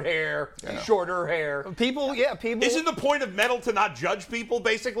with short hair, shorter hair? People. Isn't the point of metal to not judge people,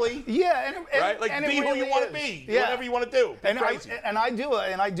 basically? Yeah, right. Like be who you want to be. Whatever you want to do. Be crazy. I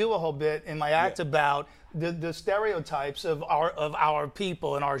do a whole bit in my act about the stereotypes of our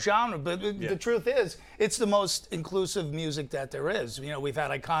people and our genre, but the truth is, it's the most inclusive music that there is. We've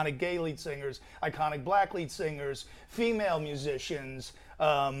had iconic gay lead singers, iconic black lead singers, female musicians.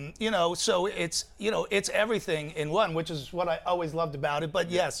 So it's everything in one, which is what I always loved about it. But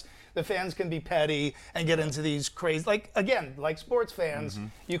yes, the fans can be petty and get into these crazy, like sports fans,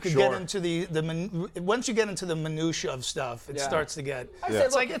 you could get into once you get into the minutia of stuff, it starts to get.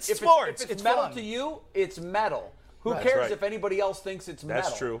 It's sports. If it's fun. metal to you, it's metal. Who cares if anybody else thinks it's metal?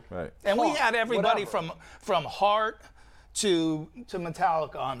 That's true. Right. And we had everybody from Heart to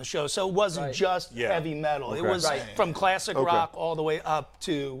Metallica on the show, so it wasn't just heavy metal. It was from classic rock all the way up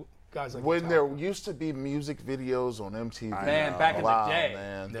to guys like when there used to be music videos on MTV. Man, back in the day.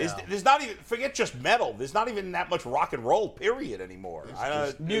 Man. There's not even, forget just metal, there's not even that much rock and roll, period, anymore.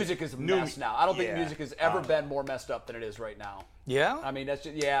 Music is a mess now. I don't think music has ever been more messed up than it is right now. Yeah? I mean,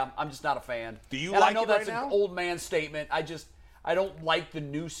 I'm just not a fan. Do you like like I know it that's right an now? old man statement. I don't like the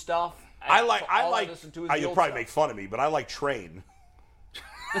new stuff. You'll probably make fun of me, but I like Train.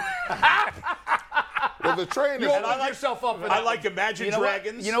 Well, the Train is. yourself up. I like Imagine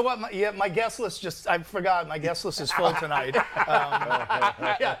Dragons. You know what? My guest list I forgot. My guest list is full tonight.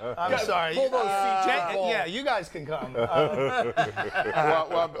 I'm sorry. Pull those seats. You guys can come. Well,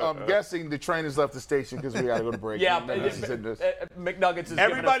 I'm guessing the Train has left the station because we got to go to break. McNuggets is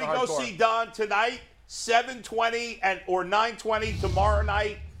Everybody giving us go the hardcore. see Don tonight, 7:20 or 9:20 tomorrow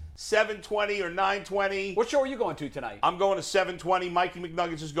night. 7:20 or 9:20. What show are you going to tonight? I'm going to 7:20. Mikey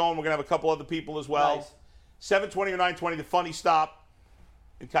McNuggets is going. We're going to have a couple other people as well. Nice. 7:20 or 9:20, the Funny Stop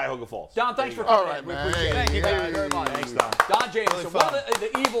in Cuyahoga Falls. Don, thanks for coming All right, in. We man. appreciate it. Thank you, Thank you very much. Thanks, Don. Don Jamieson, one of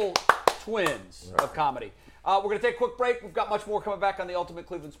the evil twins of comedy. We're going to take a quick break. We've got much more coming back on the Ultimate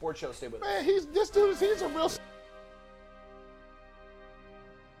Cleveland Sports Show. Stay with us. Man, he's a real.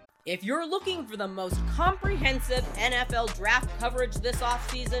 If you're looking for the most comprehensive NFL draft coverage this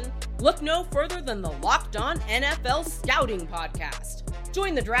offseason, look no further than the Locked On NFL Scouting Podcast.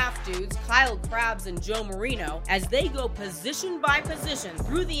 Join the draft dudes, Kyle Krabs and Joe Marino, as they go position by position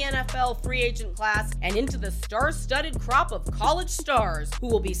through the NFL free agent class and into the star-studded crop of college stars who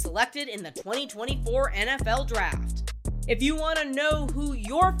will be selected in the 2024 NFL Draft. If you want to know who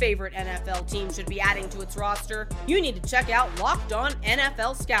your favorite NFL team should be adding to its roster, you need to check out Locked On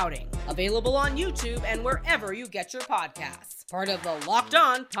NFL Scouting, available on YouTube and wherever you get your podcasts. Part of the Locked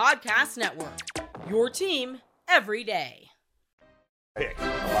On Podcast Network. Your team every day. Pick.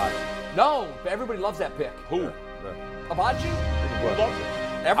 No, everybody loves that pick. Who? Abaji? Who loves it?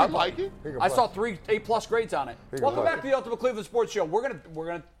 I like it. I saw 3 A+ grades on it. Welcome back to the Ultimate Cleveland Sports Show. We're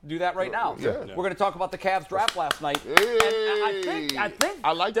gonna do that right now. Yeah. We're gonna talk about the Cavs draft last night. Hey. And I think.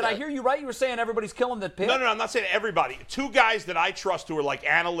 I like Did that. I hear you right? You were saying everybody's killing the pick. No, I'm not saying everybody. 2 guys that I trust who are like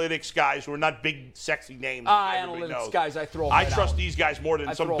analytics guys who are not big, sexy names. that everybody Analytics knows. guys, I throw them I right trust out. these guys more than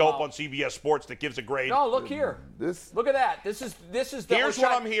I some throw 'em dope out. on CBS Sports that gives a grade. No, look here. Look at that. This is the Here's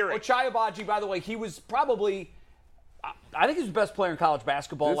what I'm hearing. Ochai Agbaji, by the way, he was probably, I think he was the best player in college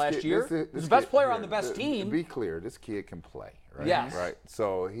basketball last year. He was the best player on the best team. To be clear, this kid can play. Right? Yes. Right.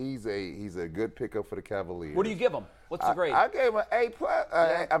 So he's a good pickup for the Cavaliers. What do you give him? What's the grade? I gave him an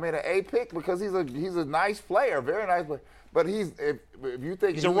A+. I mean, an A pick because he's a nice player, very nice player. But if you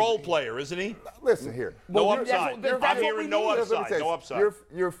think He's a role player, isn't he? Listen here. No Well, upside. that's what I'm we hearing no need. upside. No upside.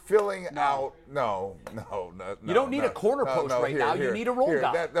 You're filling out. No. You don't need a corner post right now. You need a role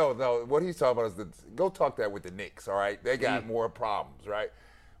guy. No. What he's talking about is go talk that with the Knicks. All right, they got more problems. Right.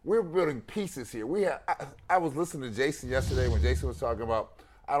 We're building pieces here. I was listening to Jason yesterday when Jason was talking about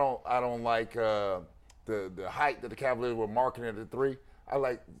I don't like the height that the Cavaliers were marking at the 3. I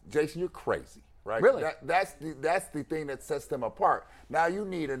like Jason. You're crazy. Right. Really? That's the thing that sets them apart. Now you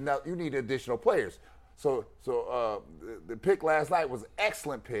need additional players. So the pick last night was an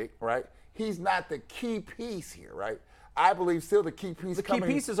excellent pick, right? He's not the key piece here, right? I believe still the key piece. The key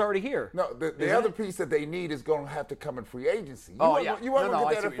piece is already here. No, the other piece that they need is going to have to come in free agency. You weren't going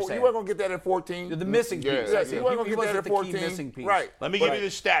to get that at 14. The missing piece. Yeah, you weren't going to get that at 14. Missing piece. Right. Let me give you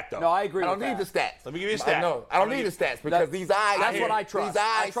the stat, though. No, I agree. I don't with need that. the stats. Let me give you a stat. I don't need the stats because these eyes. That's here, what I trust. These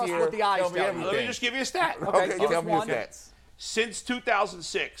eyes I trust here what the eyes tell me tell me. everything. Let me just give you a stat. Okay, give tell us me your one. stats. Since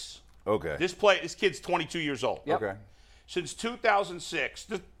 2006, Okay. this kid's 22 years old. Yep. Okay. Since 2006,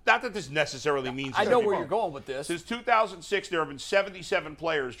 not that this necessarily means I know where anything. you're going with this. Since 2006, there have been 77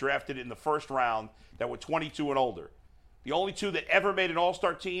 players drafted in the first round that were 22 and older. The only 2 that ever made an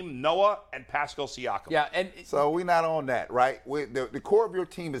all-star team, Noah and Pascal Siakam. Yeah, and So we're not on that, right? The core of your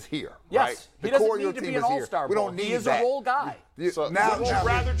team is here, yes, right? he The doesn't core of your need to be team an is here. all-star. We don't need He is that. a role guy. Now, Would you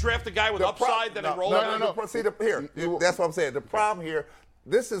rather draft a guy with upside than a role guy? No. See, that's what I'm saying. The problem here.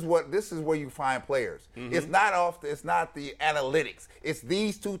 This is where you find players. Mm-hmm. It's not the analytics. It's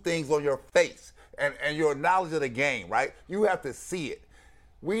these 2 things on your face and your knowledge of the game, right? You have to see it.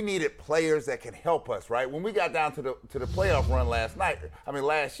 We needed players that can help us, right? When we got down to the playoff run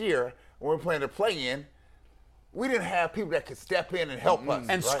last year, when we were playing the play-in, we didn't have people that could step in and help us.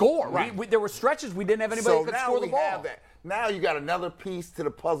 and right? score. Right. There were stretches we didn't have anybody So who could now score the we ball. have that. Now you got another piece to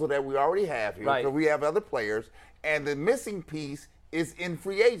the puzzle that we already have here. Right. So we have other players, and the missing piece is in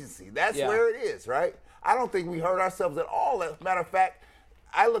free agency. That's where it is, right? I don't think we hurt ourselves at all. As a matter of fact,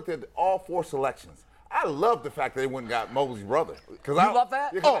 I looked at all 4 selections. I love the fact that they went and got Mosley's brother. You love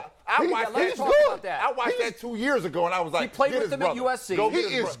that? Yeah, I watched let's that. talk about that. I watched that 2 years ago, and I was like, He played get with his them at brother. USC. Go He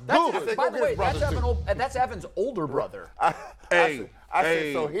get his is brother. good. By the way, brother, too. that's Evan's older brother. I Hey,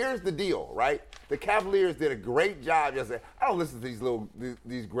 said, so here's the deal, right? The Cavaliers did a great job yesterday. I don't listen to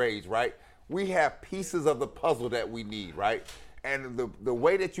these grades, right? We have pieces of the puzzle that we need, right? And the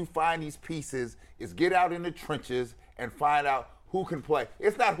way that you find these pieces is get out in the trenches and find out who can play.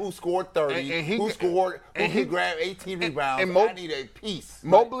 It's not who scored 30, who can grab 18 rebounds. I need a piece.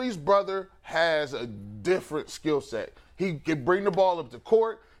 Mobley's brother has a different skill set. He can bring the ball up the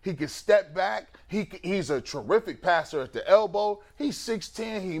court. He can step back. He's a terrific passer at the elbow. He's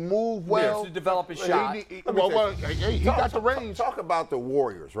 6'10". He moves well. To develop his shot. He got the range. Talk about the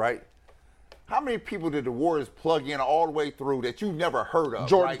Warriors, right? How many people did the Warriors plug in all the way through that you've never heard of?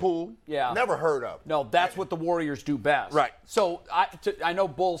 Jordan right? Poole. Yeah. Never heard of. No, that's what the Warriors do best. Right. So I know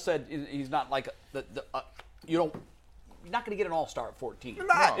Bull said he's not like you're not going to get an all-star at 14.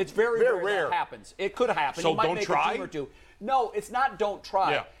 No. It's very rare that happens. It could happen. So he might don't make try? a team or 2. No, it's not don't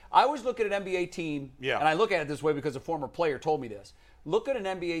try. Yeah. I always look at an NBA team, Yeah. and I look at it this way because a former player told me this. Look at an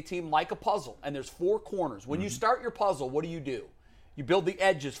NBA team like a puzzle, and there's 4 corners. When you start your puzzle, what do? You build the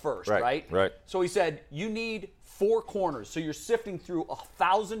edges first, right? Right. So he said, you need 4 corners. So you're sifting through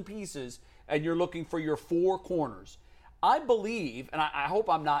 1,000 pieces, and you're looking for your 4 corners. I believe, and I hope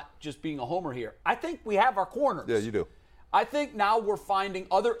I'm not just being a homer here, I think we have our corners. Yeah, you do. I think now we're finding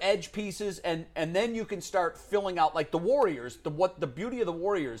other edge pieces, and then you can start filling out, like the Warriors, the beauty of the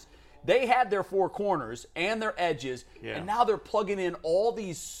Warriors, they had their 4 corners and their edges, and now they're plugging in all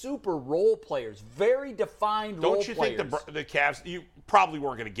these super role players, very defined role players. Don't you think the Cavs, you probably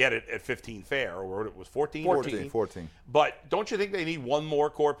weren't going to get it at 15 fair, or it was 14? 14. But don't you think they need one more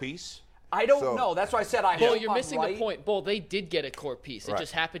core piece? I don't know. That's why I said I Bull, hope you're I'm missing right. the point. Bull, they did get a core piece. It Right.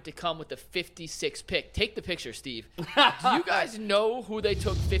 just happened to come with the 56 pick. Take the picture, Steve. Do you guys know who they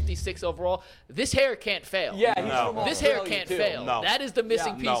took 56 overall? This hair can't fail. Yeah, he's from This hair Australia, can't too. fail. No. That is the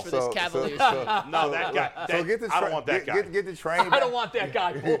missing piece for this Cavaliers team. No, that guy. So get the I don't want that guy. Get the train. I back. don't want that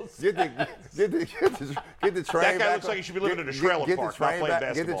guy, Bulls. Get the train. That guy back looks on- like he should be living in a trailer get park, the train not playing back, Get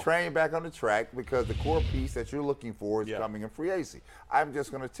basketball. the train back on the track because the core piece that you're looking for is coming in free agency. I'm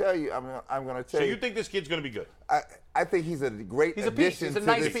just going to tell you. I'm going to tell So you. you think this kid's going to be good? I think he's a great He's a piece. addition He's a to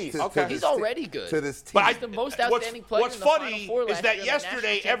nice this, piece. to Okay. this He's team- already good. to this team. But He's the most outstanding player What's in the Final funny Four is last that year in the yesterday national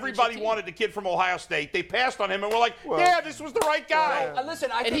championship everybody team. wanted the kid from Ohio State. They passed on him and we're like, yeah, this was the right guy. Listen,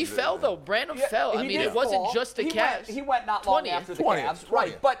 I And think he fell, though. Brandon fell. I he mean, did it wasn't fall. just the He Cavs. He went not long 20th. after the 20th. Cavs.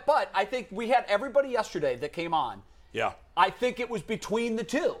 Right. But I think we had everybody yesterday that came on. Yeah. I think it was between the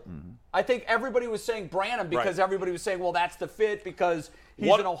two. I think everybody was saying Branham because Right. everybody was saying, well, that's the fit because he's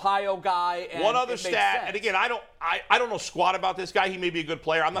One- an Ohio guy. And One other it makes stat, sense. and again, I don't know squat about this guy. He may be a good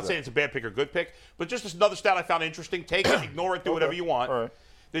player. I'm not saying it's a bad pick or good pick, but just another stat I found interesting. Take it, ignore it, do whatever you want. All right.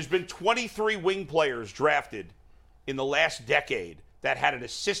 There's been 23 wing players drafted in the last decade that had an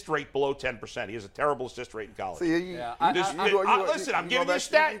assist rate below 10%. He has a terrible assist rate in college. See, Yeah, Listen, I'm giving you a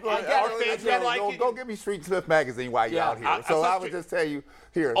stat. Our fans don't like it. Go give me Street Smith magazine while you're out here. I I would just tell you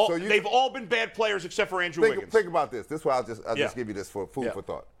here. Oh, so you they've all been bad players except for Andrew Wiggins. think about this. This is why I'll Yeah. just give you this for food for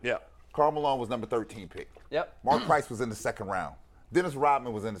thought. Yeah. Karl Malone was number 13 pick. Yep. Mark Price was in the second round. Dennis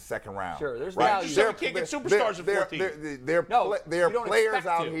Rodman was in the second round. Sure, there's right? value. You said we can't get superstars at 14. There No, are you don't players expect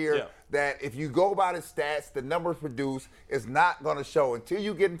out to. here Yeah. that if you go by the stats, the numbers produced is not going to show. Until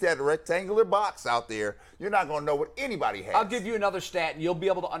you get into that rectangular box out there, you're not going to know what anybody has. I'll give you another stat, and you'll be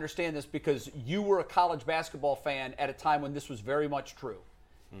able to understand this because you were a college basketball fan at a time when this was very much true.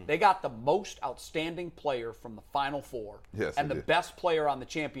 They got the most outstanding player from the Final Four Yes, and they the did. best player on the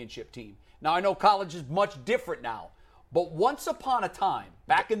championship team. Now, I know college is much different now, but once upon a time,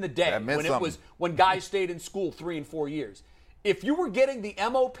 back in the day, That meant something. when guys stayed in school 3 and 4 years, if you were getting the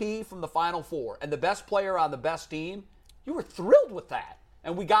MOP from the Final Four and the best player on the best team, you were thrilled with that.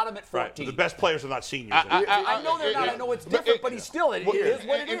 And we got him at 14. Right. The best players are not seniors. I know they're not. I know it's different, but he's still. It is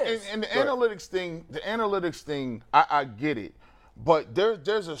what it is. And the analytics thing, I get it. But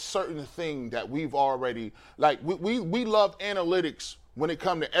there's a certain thing that we've already, like, we love analytics when it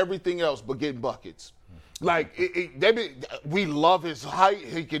comes to everything else but getting buckets. Like, we love his height.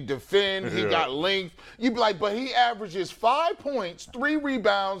 He can defend. He got length. You'd be like, but he averages 5 points, 3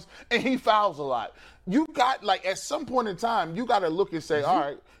 rebounds, and he fouls a lot. You got, like, at some point in time, you got to look and say, all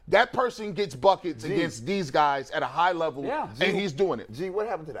right, that person gets buckets against these guys at a high level, and he's doing it. Gee, what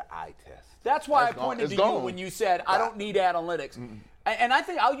happened to the eye test? That's why I gone. pointed It's to gone. you when you said, I don't need analytics. And I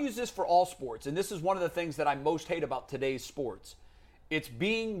think I'll use this for all sports. And this is one of the things that I most hate about today's sports. It's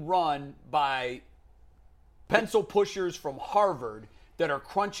being run by pencil pushers from Harvard that are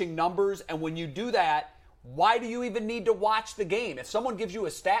crunching numbers. And when you do that, why do you even need to watch the game? If someone gives you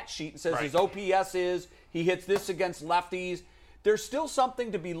a stat sheet and says his OPS is, he hits this against lefties, there's still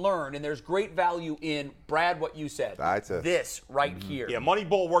something to be learned, and there's great value in, Brad, what you said. The eye test. This right here. Yeah,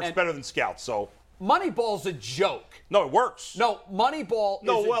 Moneyball works And- better than Scouts, so. Moneyball's a joke. No, it works. No, Moneyball is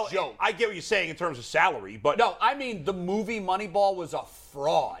a joke. I get what you're saying in terms of salary, but. No, I mean the movie Moneyball was a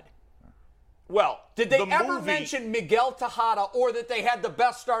fraud. Well, Did they the ever movie- mention Miguel Tejada or that they had the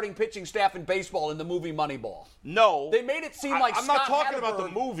best starting pitching staff in baseball in the movie Moneyball? No. They made it seem like I'm not Scott talking about the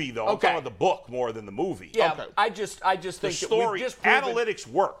Hatterberg- movie, though. Okay. I'm talking about the book more than the movie. Yeah, Okay. I just The think that story, we've just proven, analytics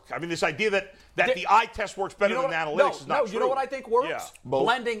work. I mean, this idea that Di- the eye test works better you know than what- analytics is not true. you know what I think works? Yeah.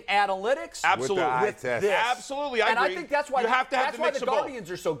 Blending analytics Absolutely. eye with test. this. Absolutely, I and agree. I think that's why You have to have that's the why mix the of both.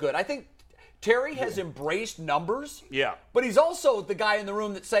 Guardians are so good. I think Terry has embraced numbers. Yeah. But he's also the guy in the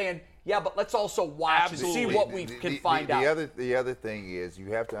room that's saying, yeah, but let's also watch and Absolutely. see what we can find out. The other thing is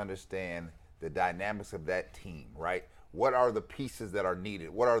you have to understand the dynamics of that team, right? What are the pieces that are needed?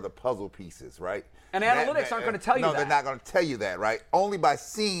 What are the puzzle pieces, right? And analytics aren't going to tell you no, that. they're not going to tell you that, right? Only by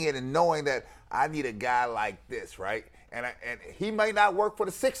seeing it and knowing that I need a guy like this, right? And he may not work for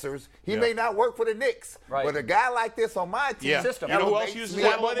the Sixers. He may not work for the Knicks. Right. But a guy like this on my team, Yeah. System. You know who else elevates uses me.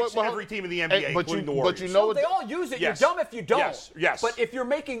 analytics? Every team in the NBA, including the Warriors. But you know what? They all use it. Yes. You're dumb if you don't. Yes. But if you're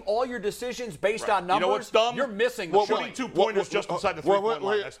making all your decisions based Right. on numbers, You know what's dumb? you're missing the Well, point. shooting 2 pointers just inside the 3-point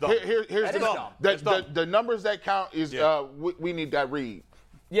line. That's dumb. Here's That the is dumb. That's dumb. The numbers that count is Yeah. we need that read.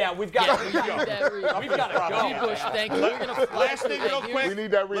 Yeah, we've got We to need that read. We've got to go. G. Bush, thank you. We're gonna Last thing, real quick. We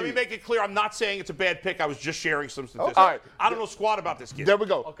need that read. Let me make it clear. I'm not saying it's a bad pick. I was just sharing some statistics. All right. I don't know squat about this kid. There we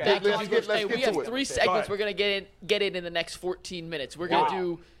go. Okay. Thank you, Let's G. get Bush. Hey, we to have it. 3 Go segments. ahead. We're going to get in the next 14 minutes. We're going to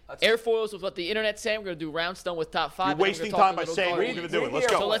do airfoils with what the internet's saying. We're going to do round stone with top 5. You're and then we're wasting gonna talk time a by little saying what we're Guardians. going to do it. Let's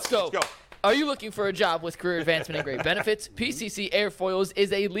go. So let's go. Are you looking for a job with career advancement and great benefits? PCC Airfoils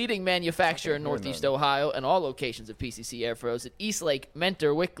is a leading manufacturer in Northeast Ohio, and all locations of PCC Airfoils at Eastlake,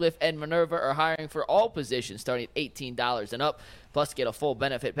 Mentor, Wickliffe, and Minerva are hiring for all positions starting at $18 and up. Plus, get a full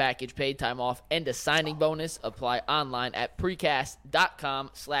benefit package, paid time off, and a signing bonus. Apply online at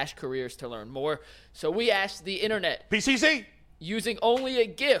precast.com/careers to learn more. So we asked the internet, PCC, using only a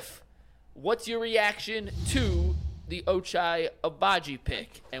GIF, what's your reaction to the Ochai Agbaji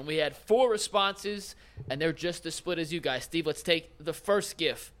pick? And we had 4 responses, and they're just as split as you guys. Steve, let's take the first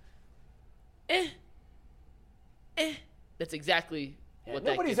GIF. That's exactly what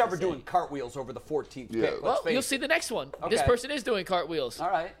that Nobody's GIF ever is saying. doing cartwheels over the 14th Yeah. pick. Well, you'll see the next one. Okay. This person is doing cartwheels. All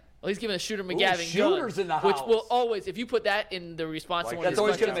right. Well, he's giving a Shooter McGavin shooters gun, in the which house. will always, if you put that in the response to one of That's these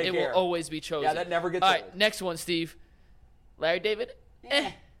always gonna questions, make it air. will always be chosen. Yeah, that never gets All right, old. next one, Steve. Larry David?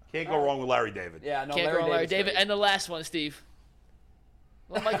 can't go wrong with Larry David. Yeah, no, Can't go wrong, Larry David's David. great. And the last one, Steve.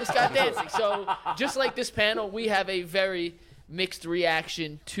 Well, Michael Scott dancing. So, just like this panel, we have a very mixed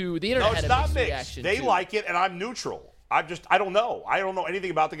reaction to the internet. No, it's had a not mixed mixed. reaction They to- like it, and I'm neutral. I don't know. I don't know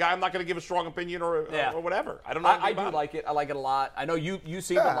anything about the guy. I'm not going to give a strong opinion or whatever. I don't know. I anything do about like it. I like it a lot. I know you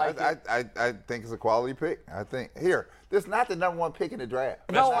seem to like it. I think it's a quality pick. I think this is not the number 1 pick in the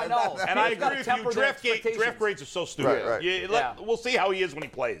draft. No, I know. And I He's gotta agree with temper you. their Draft expectations. grades are so stupid. Right. We'll see how he is when he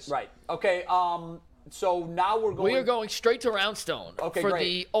plays. Right. Okay. So now we're going. We are going straight to Roundstone Okay, for great.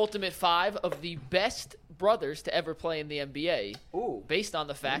 the ultimate 5 of the best brothers to ever play in the NBA. Ooh. Based on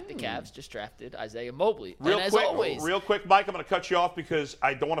the fact the Cavs just drafted Isaiah Mobley. Real and as quick, always, Mike, I'm going to cut you off because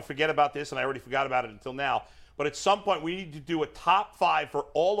I don't want to forget about this, and I already forgot about it until now. But at some point, we need to do a top 5 for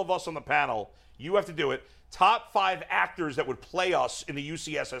all of us on the panel. You have to do it. Top 5 actors that would play us in the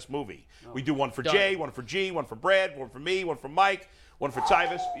UCSS movie. We do one for Done. Jay, one for G, one for Brad, one for me, one for Mike, one for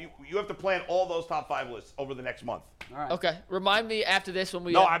Tyvis. You have to plan all those top 5 lists over the next month. All right. okay, remind me after this when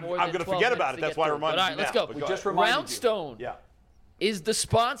we No, have I'm more going than to 12 forget minutes about it. to That's get why I through. reminded But all you right, let's now. go. But We go just ahead. reminded you. Roundstone is the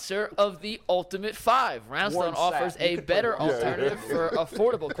sponsor of the Ultimate 5. Roundstone Warren offers Sapp. You a could play better Warren. alternative for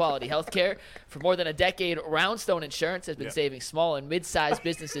affordable quality health care. For more than a decade, Roundstone Insurance has been saving small and mid-sized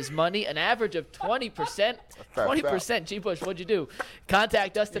businesses money, an average of 20%. 20%. G. Bush, what'd you do?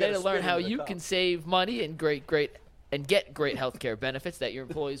 Contact us today to gotta learn spin how into the you cup. can save money and get great health care benefits that your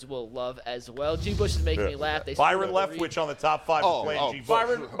employees will love as well. G. Bush is making me laugh. They Byron scored a Leftwich on the top 5 for playing G. Bush.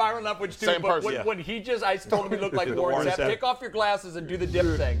 Byron Leftwich too. Same But person. when he I told him he looked like Warren Warren Sapp. Sapp. Take off your glasses and do the dip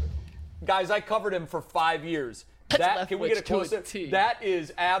thing. Guys, I covered him for 5 years. Can we get a Leftwich to a close-up? T. That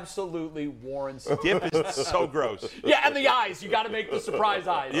is absolutely Warren Sapp. Dip is so gross. Yeah, and the eyes. You got to make the surprise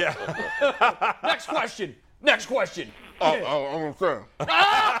eyes. Yeah. Next question. Next question. I'm saying.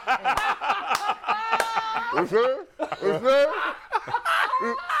 What's that? What's that?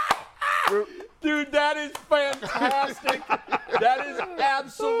 Dude, that is fantastic. That is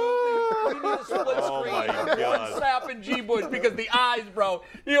absolutely. We need a split Oh, screen my of Warren God. Sapp and G. Bush because the eyes, bro.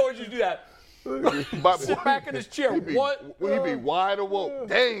 He always used to do that. Sit back in his chair. What? Will he be wide awoke?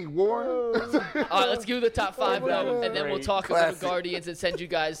 Dang, Warren. All right, let's do the top 5 now, and then we'll talk about the Guardians and send you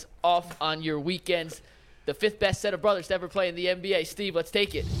guys off on your weekends. The 5th best set of brothers to ever play in the NBA. Steve, let's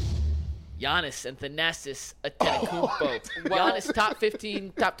take it. Giannis and Thanasis Antetokounmpo. Giannis, top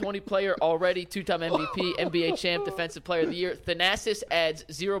 15, top 20 player already, 2-time MVP, NBA champ, defensive player of the year. Thanasis adds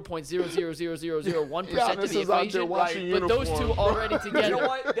 0.000001% to Giannis the is out there equation, washing but those two uniforms. already together You know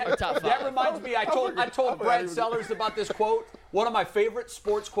what? are top 5. That reminds me. I told Brad Sellers about this quote. One of my favorite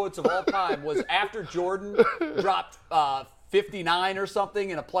sports quotes of all time was after Jordan dropped 59 or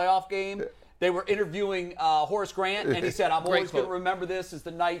something in a playoff game. They were interviewing Horace Grant, and he said, I'm always going to remember this as the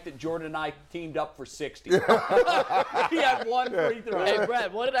night that Jordan and I teamed up for 60. He had one free throw. Hey,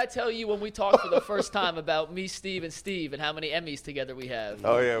 Brad, what did I tell you when we talked for the first time about me, Steve, and how many Emmys together we have?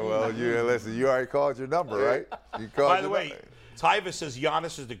 Oh yeah, well listen, you already called your number, right? You called By the your way, number. Tyvis says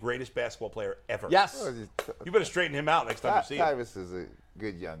Giannis is the greatest basketball player ever. Yes. You better straighten him out next time you see him. Tyvis is a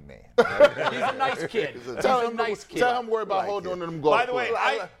good young man. He's a nice kid. Tell He's a him, nice kid. tell him worry about holding on to them golf By the way,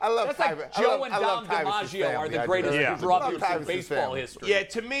 clubs. I love That's Tyvis. like Joe and I Dom love Tyvis's DiMaggio are family. the I greatest do. Yeah. brothers in Tyvis's baseball family. history. Yeah,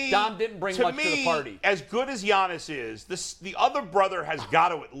 to me, Dom didn't bring much to the party. As good as Giannis is, the other brother has got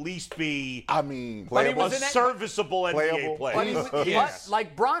to at least be I mean, But he a was in serviceable NBA Playable. player. But Yes.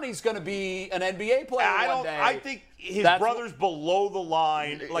 like Bronny's going to be an NBA player one day. I think his That's brother's below the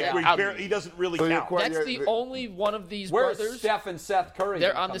line. Like Yeah. where I mean, he doesn't really so your count. question- That's the only one of these Where's brothers. Steph and Seth Curry? They're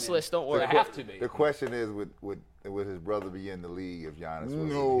gonna on come this in? list, don't worry. They have to be. The question is, would his brother be in the league if Giannis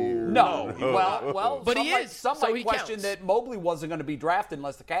wasn't No. here? No. No. Well, But some he might, is, Some so might he question counts. that Mobley wasn't going to be drafted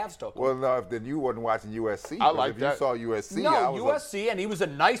unless the Cavs took him. Well, no, then you wasn't watching USC. I like if that. you saw USC, no, I was USC, and he was a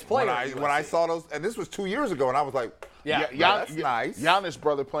nice player. when at I USC. saw those, and this was 2 years ago, and I was like, Yeah, that's nice. Giannis'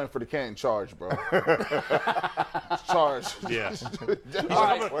 brother playing for the Canton Charge, bro. Charge. Yeah. He's He's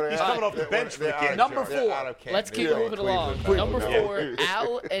coming off the bench for the kid. Number 4. Let's keep moving along. Number 4,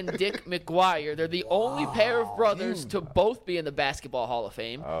 Al and Dick McGuire. They're the only pair of brothers to both be in the Basketball Hall of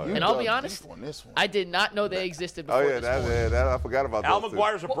Fame. And I'll be honest, I did not know they existed before this sport. I forgot about Al those two.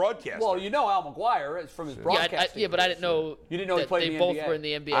 McGuire's a broadcaster. Well, you know Al McGuire from his broadcasting. But I didn't know You didn't know he that played they in the both NBA? were in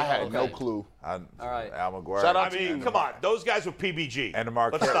the NBA I Hall had of no Fame. clue. All right. Al McGuire. Shout I out to you. mean, come on. Those guys were PBG. And the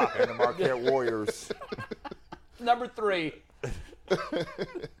Let's stop. Marquette, and the Marquette Warriors. Number 3.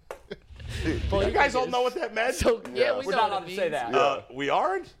 Well, You guys all know what that meant? So, yeah, we We're know not what allowed it to say means. that. We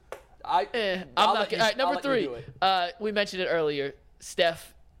aren't? I'm I'm I'll not. let you- All right, I'll number let you 3. do it. We mentioned it earlier.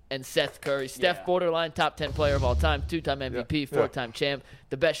 Steph and Seth Curry. Steph, Yeah. borderline top 10 player of all time, 2-time MVP, 4-time champ,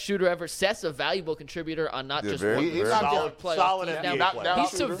 the best shooter ever. Seth's a valuable contributor on not just very- one very team, solid- playoff solid teams. NBA Now, player. he's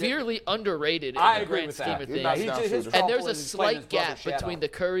shooter. severely underrated in I the agree grand with scheme that. of He's not things. down his shooter. And fault there's a was he's playing slight his brother's gap shadow. between the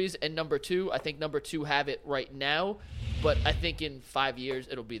Currys and number 2. I think number 2 have it right now, but I think in 5 years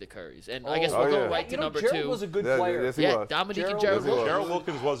it'll be the Currys. And I guess we'll go right to number Gerald 2. was a good Yeah, player. yes, he Yeah, was. Dominique and Gerald Gerald was. Wilkins. Daryl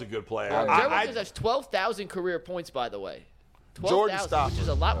Wilkins was a good player. Gerald Wilkins has 12,000 career points, by the way. 12,000, which is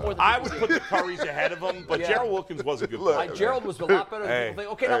a lot more than I people would think. put the Currys ahead of him, but Yeah. Gerald Wilkins was a good player. Gerald was a lot better than Hey, people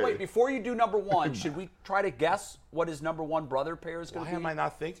think. Okay, now hey. wait. Before you do number 1, should we try to guess what his number 1 brother pair is going Why to be? am I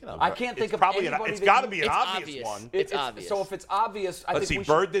not thinking of it? I can't think It's of probably anybody It's that got to you- be an It's obvious obvious. one. It's obvious. So if it's obvious, I Let's see. think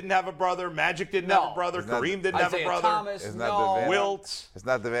we Bird didn't have a brother. Magic didn't have a brother. It's not- Kareem didn't should. have a Isaiah brother. Thomas, It's not no. the Van- Wilt. It's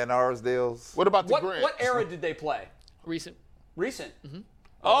not the Van Arsdales. What about the What Grants? era did they play? Recent. Recent.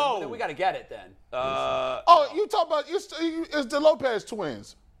 Oh. Then we got to get it then. Oh, you talk about it's the Lopez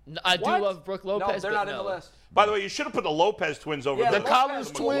twins. I do What? love Brooke No, Lopez, they're but not in the list. By the way, you should have put the Lopez twins over Yeah, the the Collins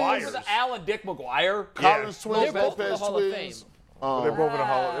the twins. McGuires. Remember the Al and Dick McGuire? Collins They're twins, both in the Lopez Hall of Fame. twins. They're both in the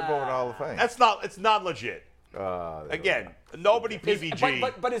Hall of Fame. That's not. It's not legit. Again, nobody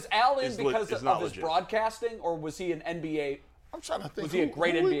PBG. But is Al in is because not of his legit. broadcasting, or was he an NBA? I'm trying to think. Was he a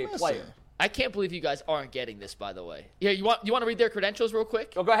great who we NBA missing? player? I can't believe you guys aren't getting this, by the way. Yeah, you want to read their credentials real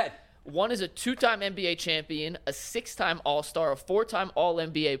quick? Oh, go ahead. One is a 2-time NBA champion, a 6-time All-Star, a 4-time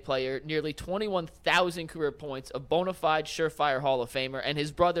All-NBA player, nearly 21,000 career points, a bona fide surefire Hall of Famer, and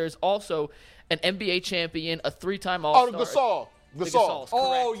his brother is also an NBA champion, a 3-time Oh, All-Star. the Gasol. The Gasol. Gasols,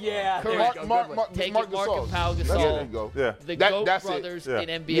 Oh correct. yeah, there Correct. you go. Mark, Good one. Mark, Take Mark it, Mark Gasol. and Pau There Gasol. you go. Yeah. The That- GOAT that's it. brothers Yeah. in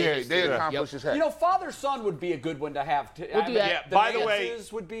NBA Yeah, history. they accomplished his head. You know, father-son would be a good one to have. We'll do that. Yeah, by the way-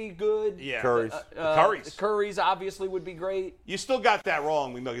 Nances would be good. Yeah. Curry's. Curry's. The Curry's obviously would be great, You still got that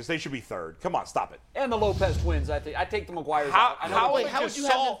wrong, McNuggets. They should be third. Come on, stop it. and the Lopez twins. I think I take the McGuires How- out. I know how- the Wait, Lakers- how would you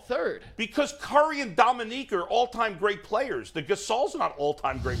have them third? Because Curry and Dominique are all-time great players. The Gasols are not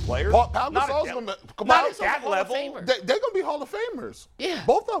all-time great players. Pau Not Gasol's at gonna that, be- not Pau at that Gasol's a Hall of level. Famer. They're gonna be Hall of Famers. Yeah.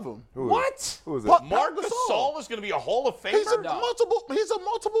 Both of them. What? Who is it? Mark Pau Gasol is going to be a Hall of Famer? He's a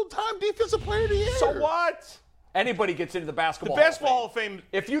multiple-time defensive player of the year. So what? Anybody gets into the The basketball. Basketball Hall Hall of Fame.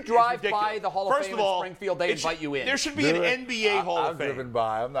 If you is drive by ridiculous. the Hall of First Fame of in all, Springfield, they it should- invite you in. There should be an NBA Hall of I've Fame. driven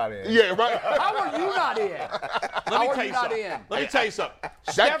by. I'm not in. Yeah, right. How are you not in? Let How me are tell you you not something. in? Let me tell you something.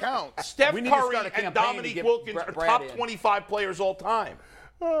 That counts. Steph We need to Curry start a and campaign to Dominique get Wilkins are Brad top in. 25 players all time.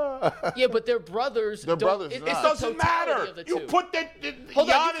 Yeah, but they're brothers. They're brothers, It's not. It the doesn't totality matter. of the You two. put that Hold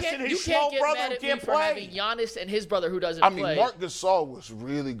on, Giannis you can't, and you his can't small get brother mad who at me can't for having play. Giannis and his brother who doesn't I mean, play. Mark Gasol was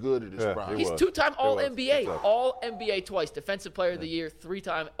really good at his Yeah, prime. he He's was. 2-time He was. All-NBA, Exactly. All-NBA twice, Defensive Player of the Year,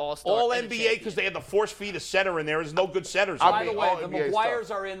 3-time All-Star. All and a NBA because champion. they had to force feed a center in there. There's no good centers. By in the there. way, all the NBA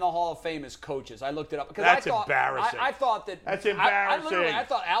McGuires are in the Hall of Fame as coaches. I looked it up because That's I thought, embarrassing. I thought that That's I embarrassing.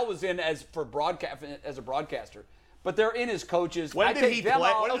 thought Al was in as a broadcaster, but they're in as coaches. When I did take he them play?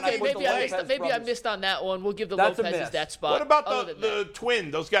 out When and did Okay, he put the maybe I Lopez missed brothers. on that one. We'll give the That's a Lopez's miss. that spot. What about Other than the that, twin?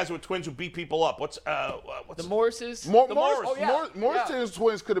 Those guys were twins who beat people up. What's the Morrises? The Morris. Oh, yeah. Morrison's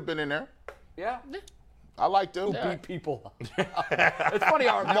twins could have been in there. Yeah. I like them. Beat people. It's funny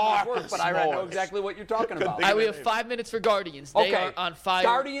how our memories work, but I know exactly what you're talking about. All right, we have 5 minutes for Guardians. They are on fire.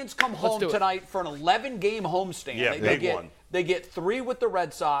 Guardians come Let's home do it. tonight for an 11-game homestand. Yeah, they big get, one. They get 3 with the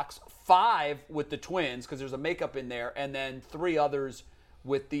Red Sox, 5 with the Twins because there's a makeup in there, and then 3 others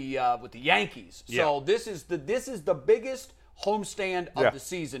with the Yankees. So Yeah. this is the biggest homestand of the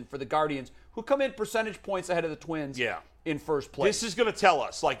season for the Guardians, who come in percentage points ahead of the Twins. Yeah. In first place. This is going to tell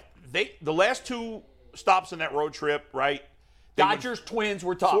us, like, the last 2 stops on that road trip, right? They won Dodgers Twins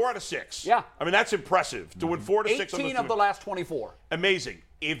were tough. 4 out of 6. Yeah. I mean, that's impressive. To win 4 to 6 on 18 the of the last 24. Amazing.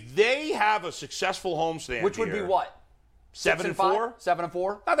 If they have a successful homestand, Which would be here, what? 7-4.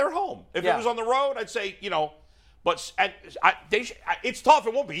 7-4? Now they're home. If Yeah. it was on the road, I'd say, But it's tough.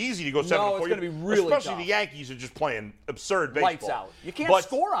 It won't be easy to go 7-4. No, it's going to be really especially tough. the Yankees are just playing absurd baseball. Lights out. You can't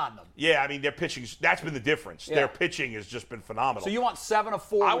score on them. Yeah, I mean their pitching. That's been the difference. Yeah. Their pitching has just been phenomenal. So you want 7 of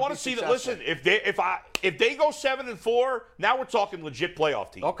 4? I want to see that. Listen, if they go 7-4, now we're talking legit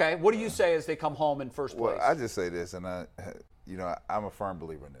playoff team. Okay. What do you say as they come home in first place? Well, I just say this, and I'm a firm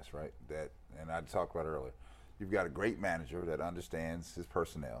believer in this, right? And I talked about it earlier. You've got a great manager that understands his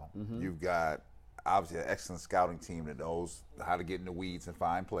personnel. Mm-hmm. You've got obviously an excellent scouting team that knows how to get in the weeds and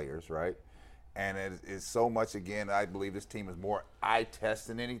find players, right? And it is so much, again, I believe this team is more eye test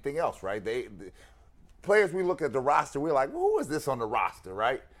than anything else, right? The players, we look at the roster, we're like, well, who is this on the roster,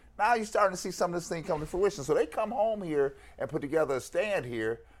 right? Now you're starting to see some of this thing come to fruition. So they come home here and put together a stand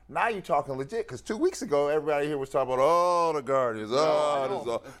here. Now you're talking legit, because 2 weeks ago, everybody here was talking about, the Guardians,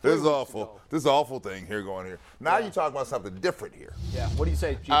 this is awful. This is an awful thing here going here. Now you're talking about something different here. Yeah. What do you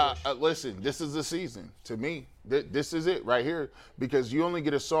say, G. Listen, this is the season. To me, this is it right here, because you only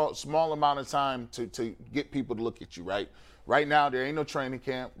get a small amount of time to get people to look at you, right? Right now, there ain't no training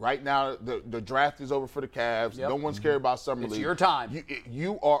camp. Right now, the draft is over for the Cavs. Yep. No one's cared about summer league. It's your time.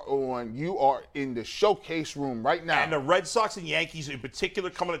 You are in the showcase room right now. And the Red Sox and Yankees in particular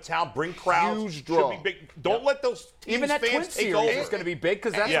coming to town, bring crowds. Huge draw. Should be big. Don't let those teams, Even that fans Twins take series over. is going to be big,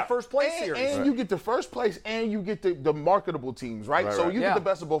 because that's the first place series. And you get the first place, and you get the marketable teams, right? So you get the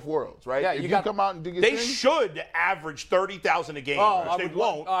best of both worlds, right? Yeah, if you come out and do your They thing, should average 30,000 a game. They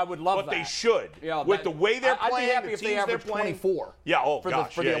won't. I would love but that. they should. Yeah, with the way they're playing, I'd be happy the if they teams they're averaged playing. 24. Yeah,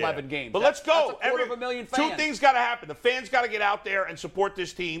 for the 11 games. But let's go. That's a quarter of a million fans. Two things got to happen. The fans got to get out there and support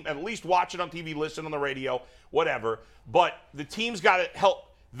this team, and at least watch it on TV, listen on the radio, whatever. But the team's got to help.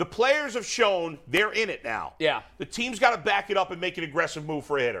 The players have shown they're in it now. Yeah. The team's got to back it up and make an aggressive move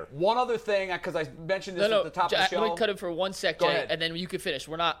for a hitter. One other thing, because I mentioned this at the top of the show. Let me cut him for 1 sec, Go Jay, ahead. and then you can finish.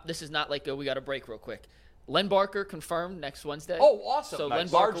 This is not like we got a break real quick. Len Barker confirmed next Wednesday. Oh, awesome. So Nice. Len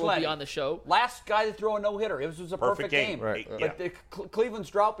Barker will Lenny. be on the show. Last guy to throw a no-hitter. It was a perfect game. Right. But the Cleveland's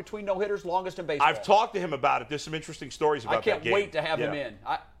drought between no-hitters, longest in baseball. I've talked to him about it. There's some interesting stories about that game. I can't wait to have him in.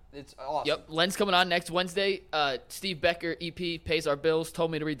 It's awesome. Yep, Len's coming on next Wednesday. Steve Becker, EP, pays our bills,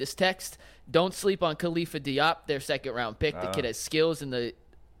 told me to read this text. Don't sleep on Khalifa Diop, their second-round pick. The kid has skills in the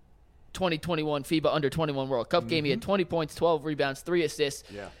 2021 FIBA Under-21 World Cup game. He had 20 points, 12 rebounds, 3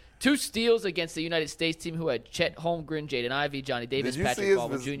 assists. Yeah. 2 steals against the United States team who had Chet Holmgren, Jaden Ivey, Johnny Davis, Patrick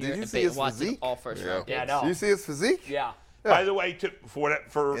Baldwin Jr., and Peyton Watson, all first-round picks. Yeah, no. Do you see his physique? Yeah. By the way,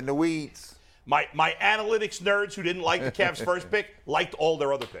 for In the weeds. my analytics nerds who didn't like the Cavs' first pick liked all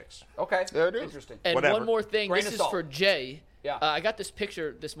their other picks. Okay. There it is. Interesting. And Whatever. one more thing. Grain This of is salt. for Jay. Yeah. I got this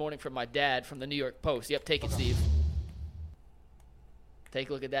picture this morning from my dad from the New York Post. Yep, take it, Steve. Take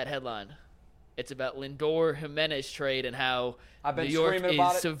a look at that headline. It's about Lindor Jimenez trade and how I've been New York screaming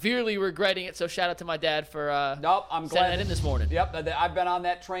about is it. severely regretting it. So shout out to my dad for Nope, I'm sending glad. that in this morning. Yep, I've been on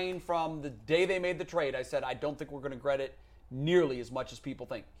that train from the day they made the trade. I said, I don't think we're going to regret it nearly as much as people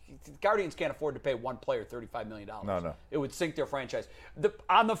think. The Guardians can't afford to pay one player $35 million. No. It would sink their franchise. Franco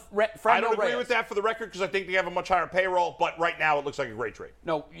I don't agree Reyes. with that for the record because I think they have a much higher payroll, but right now it looks like a great trade.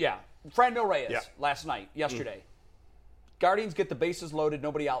 No, yeah. Franco Reyes Yeah. last night, yesterday. Guardians get the bases loaded,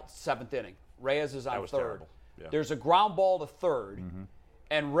 nobody out, 7th inning. Reyes is on That was 3rd. terrible. Yeah. There's a ground ball to 3rd,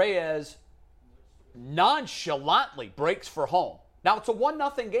 and Reyes nonchalantly breaks for home. Now, it's a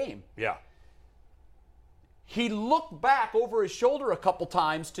 1-0 game. Yeah. He looked back over his shoulder a couple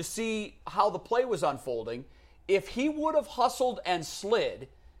times to see how the play was unfolding. If he would have hustled and slid,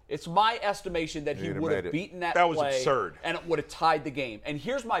 it's my estimation that he He'd have would made have it. beaten that That was play, absurd. and it would have tied the game. And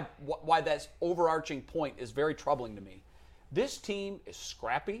here's why that overarching point is very troubling to me. This team is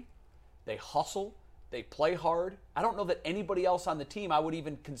scrappy. They hustle. They play hard. I don't know that anybody else on the team I would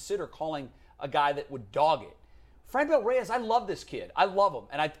even consider calling a guy that would dog it. Franco Reyes, I love this kid. I love him.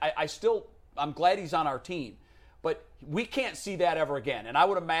 And I'm glad he's on our team. But we can't see that ever again. And I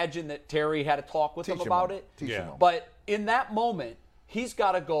would imagine that Terry had a talk with him about it. But in that moment, he's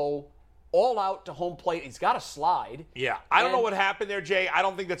got to go all out to home plate. He's got to slide. Yeah. I don't know what happened there, Jay. I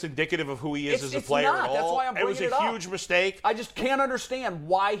don't think that's indicative of who he is as a It's player not. at all. That's why I'm it was bringing a it up. huge mistake. I just can't understand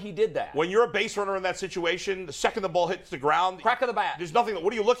why he did that. When you're a base runner in that situation, the second the ball hits the ground, Crack of the bat. There's nothing.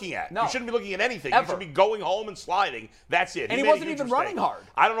 What are you looking at? No. You shouldn't be looking at anything. Ever. You should be going home and sliding. That's it. And he made a wasn't huge even mistake. running hard.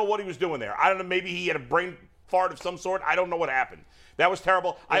 I don't know what he was doing there. I don't know. Maybe he had a brain fart of some sort. I don't know what happened. That was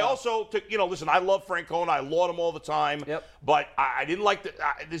terrible. Yeah. I also took, listen, I love Francona. I laud him all the time. Yep. But I didn't like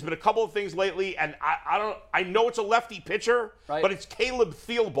there's been a couple of things lately, and I know it's a lefty pitcher, right. but it's Caleb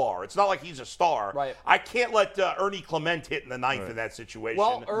Thielbar. It's not like he's a star. Right. I can't let Ernie Clement hit in the ninth in that situation.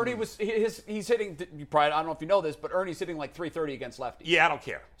 Well, Ernie he's hitting, I don't know if you know this, but Ernie's hitting like 330 against lefties. Yeah, I don't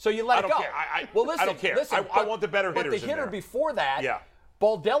care. So you let it go. I don't care. Listen, I don't care. Listen, I want the better hitters. But the hitter before that, yeah.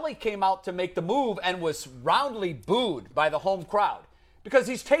 Baldelli came out to make the move and was roundly booed by the home crowd. Because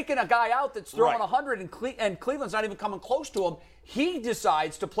he's taking a guy out that's throwing 100 and Cleveland's not even coming close to him. He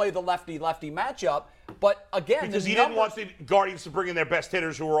decides to play the lefty-lefty matchup. But again, because he didn't want the Guardians to bring in their best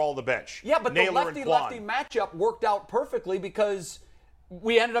hitters who were all on the bench. Yeah, but Naylor the lefty-lefty matchup worked out perfectly because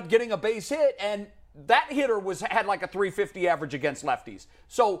we ended up getting a base hit, and that hitter had like a 350 average against lefties.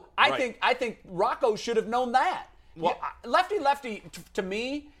 So I think Rocco should have known that. Well, lefty-lefty, to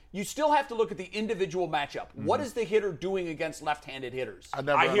me, you still have to look at the individual matchup. Mm-hmm. What is the hitter doing against left-handed hitters?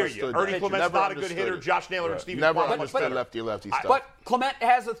 I hear you. Ernie Clement's not a good hitter. Josh Naylor and Steven Never understood lefty-lefty stuff. But Clement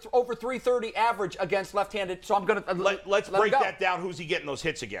has over 330 average against left-handed, so I'm going to let's break that down. Who's he getting those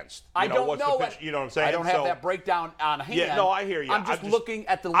hits against? I don't know. You know what I'm saying? I don't have that breakdown on hand. Yeah, no, I hear you. I'm just looking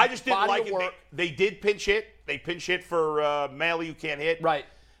at the I just didn't like it. Work. They did pinch hit. They pinch hit for Maley, you can't hit. Right.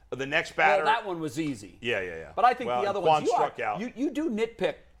 The next batter. Well, that one was easy. Yeah. But I think the other ones, out. You do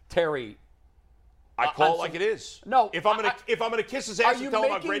nitpick Terry. I call it like it is. No, if I'm gonna kiss his ass and tell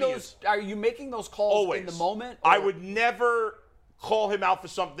him how great he is. Are you making those calls Always. in the moment? I would never call him out for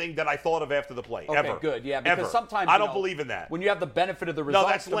something that I thought of after the play. Okay, ever. Good. Yeah, because sometimes I don't believe in that. When you have the benefit of the results, no,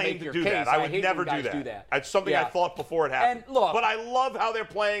 that's lame to do that. I would never do that. It's something I thought before it happened. And look, but I love how they're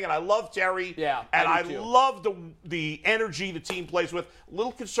playing, and I love Terry. Yeah, and I love the energy the team plays with. A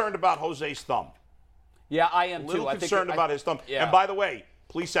little concerned about Jose's thumb. Yeah, I am too. A little too. concerned about his thumb. Yeah. And by the way,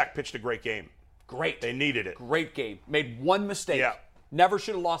 Plesac pitched a great game. Great. They needed it. Great game. Made one mistake. Yeah. Never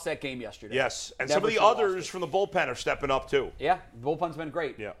should have lost that game yesterday. Yes. And some of the others from the bullpen are stepping up, too. Yeah. The bullpen's been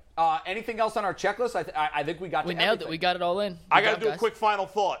great. Yeah. Anything else on our checklist? I think we got We nailed it. We got it all in. I got to do a quick final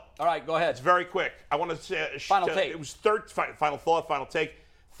thought. All right, go ahead. It's very quick. I want to say final take. It was final thought, final take.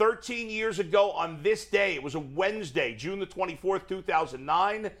 13 years ago on this day, it was a Wednesday, June the 24th,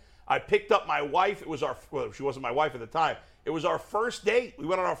 2009. I picked up my wife. It was she wasn't my wife at the time. It was our first date. We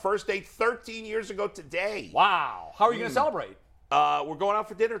went on our first date 13 years ago today. Wow. How are you going to celebrate? We're going out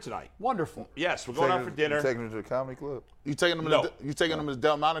for dinner tonight. Wonderful. Yes, we're going out for dinner. You taking them to the comedy club? You taking them to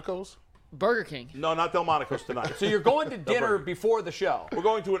Delmonico's? Burger King. No, not Delmonico's tonight. So you're going to dinner before the show? We're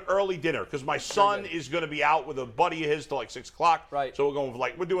going to an early dinner because my son is going to be out with a buddy of his till like 6 o'clock. Right. So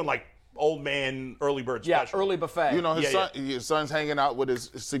we're doing old man early bird special. Yeah, early buffet. You know, his son's hanging out with his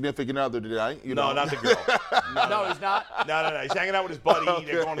significant other tonight. No, not the girl. No, he's not? No. He's hanging out with his buddy. Okay.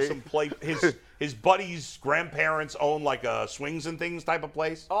 They're going to some place. His buddy's grandparents own like a swings and things type of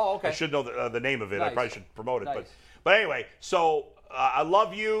place. Oh, okay. I should know the name of it. Nice. I probably should promote it. Nice. But anyway, so I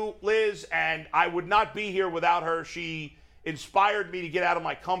love you, Liz, and I would not be here without her. She inspired me to get out of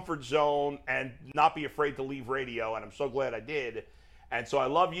my comfort zone and not be afraid to leave radio, and I'm so glad I did. And so I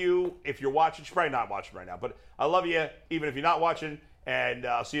love you. If you're watching, she's probably not watching right now, but I love you even if you're not watching, and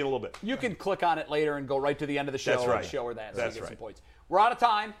I'll see you in a little bit. You can click on it later and go right to the end of the show. That's right. And show her that. That's so you get right. some points. We're out of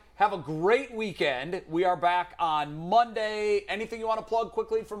time. Have a great weekend. We are back on Monday. Anything you want to plug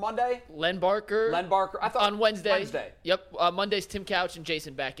quickly for Monday? Len Barker. I thought on Wednesday. Wednesday. Yep. Monday's Tim Couch and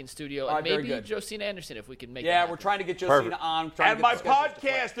Jason back in studio. All And right, maybe very good. Josina Anderson if we can make it Yeah, happen. we're trying to get Josina on. And my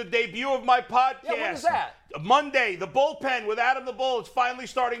podcast, the debut of my podcast. Yeah, when is that? Monday, The Bullpen with Adam the Bull. It's finally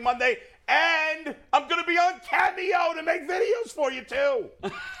starting Monday. And I'm going to be on Cameo to make videos for you, too.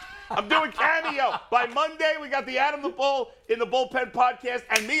 I'm doing Cameo. By Monday, we got the Adam the Bull in the Bullpen podcast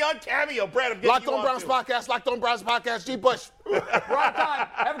and me on Cameo. Brad, I'm getting Locked you on Browns podcast, Locked on Browns podcast, G. Bush. We're out of time.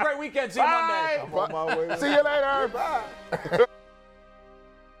 Have a great weekend. See you Monday. I'm on my way. See you later. Bye.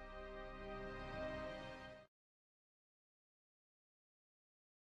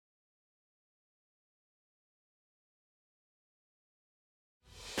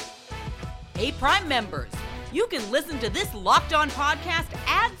 Hey, Prime members, you can listen to this Locked On podcast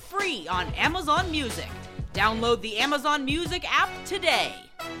ad-free on Amazon Music. Download the Amazon Music app today.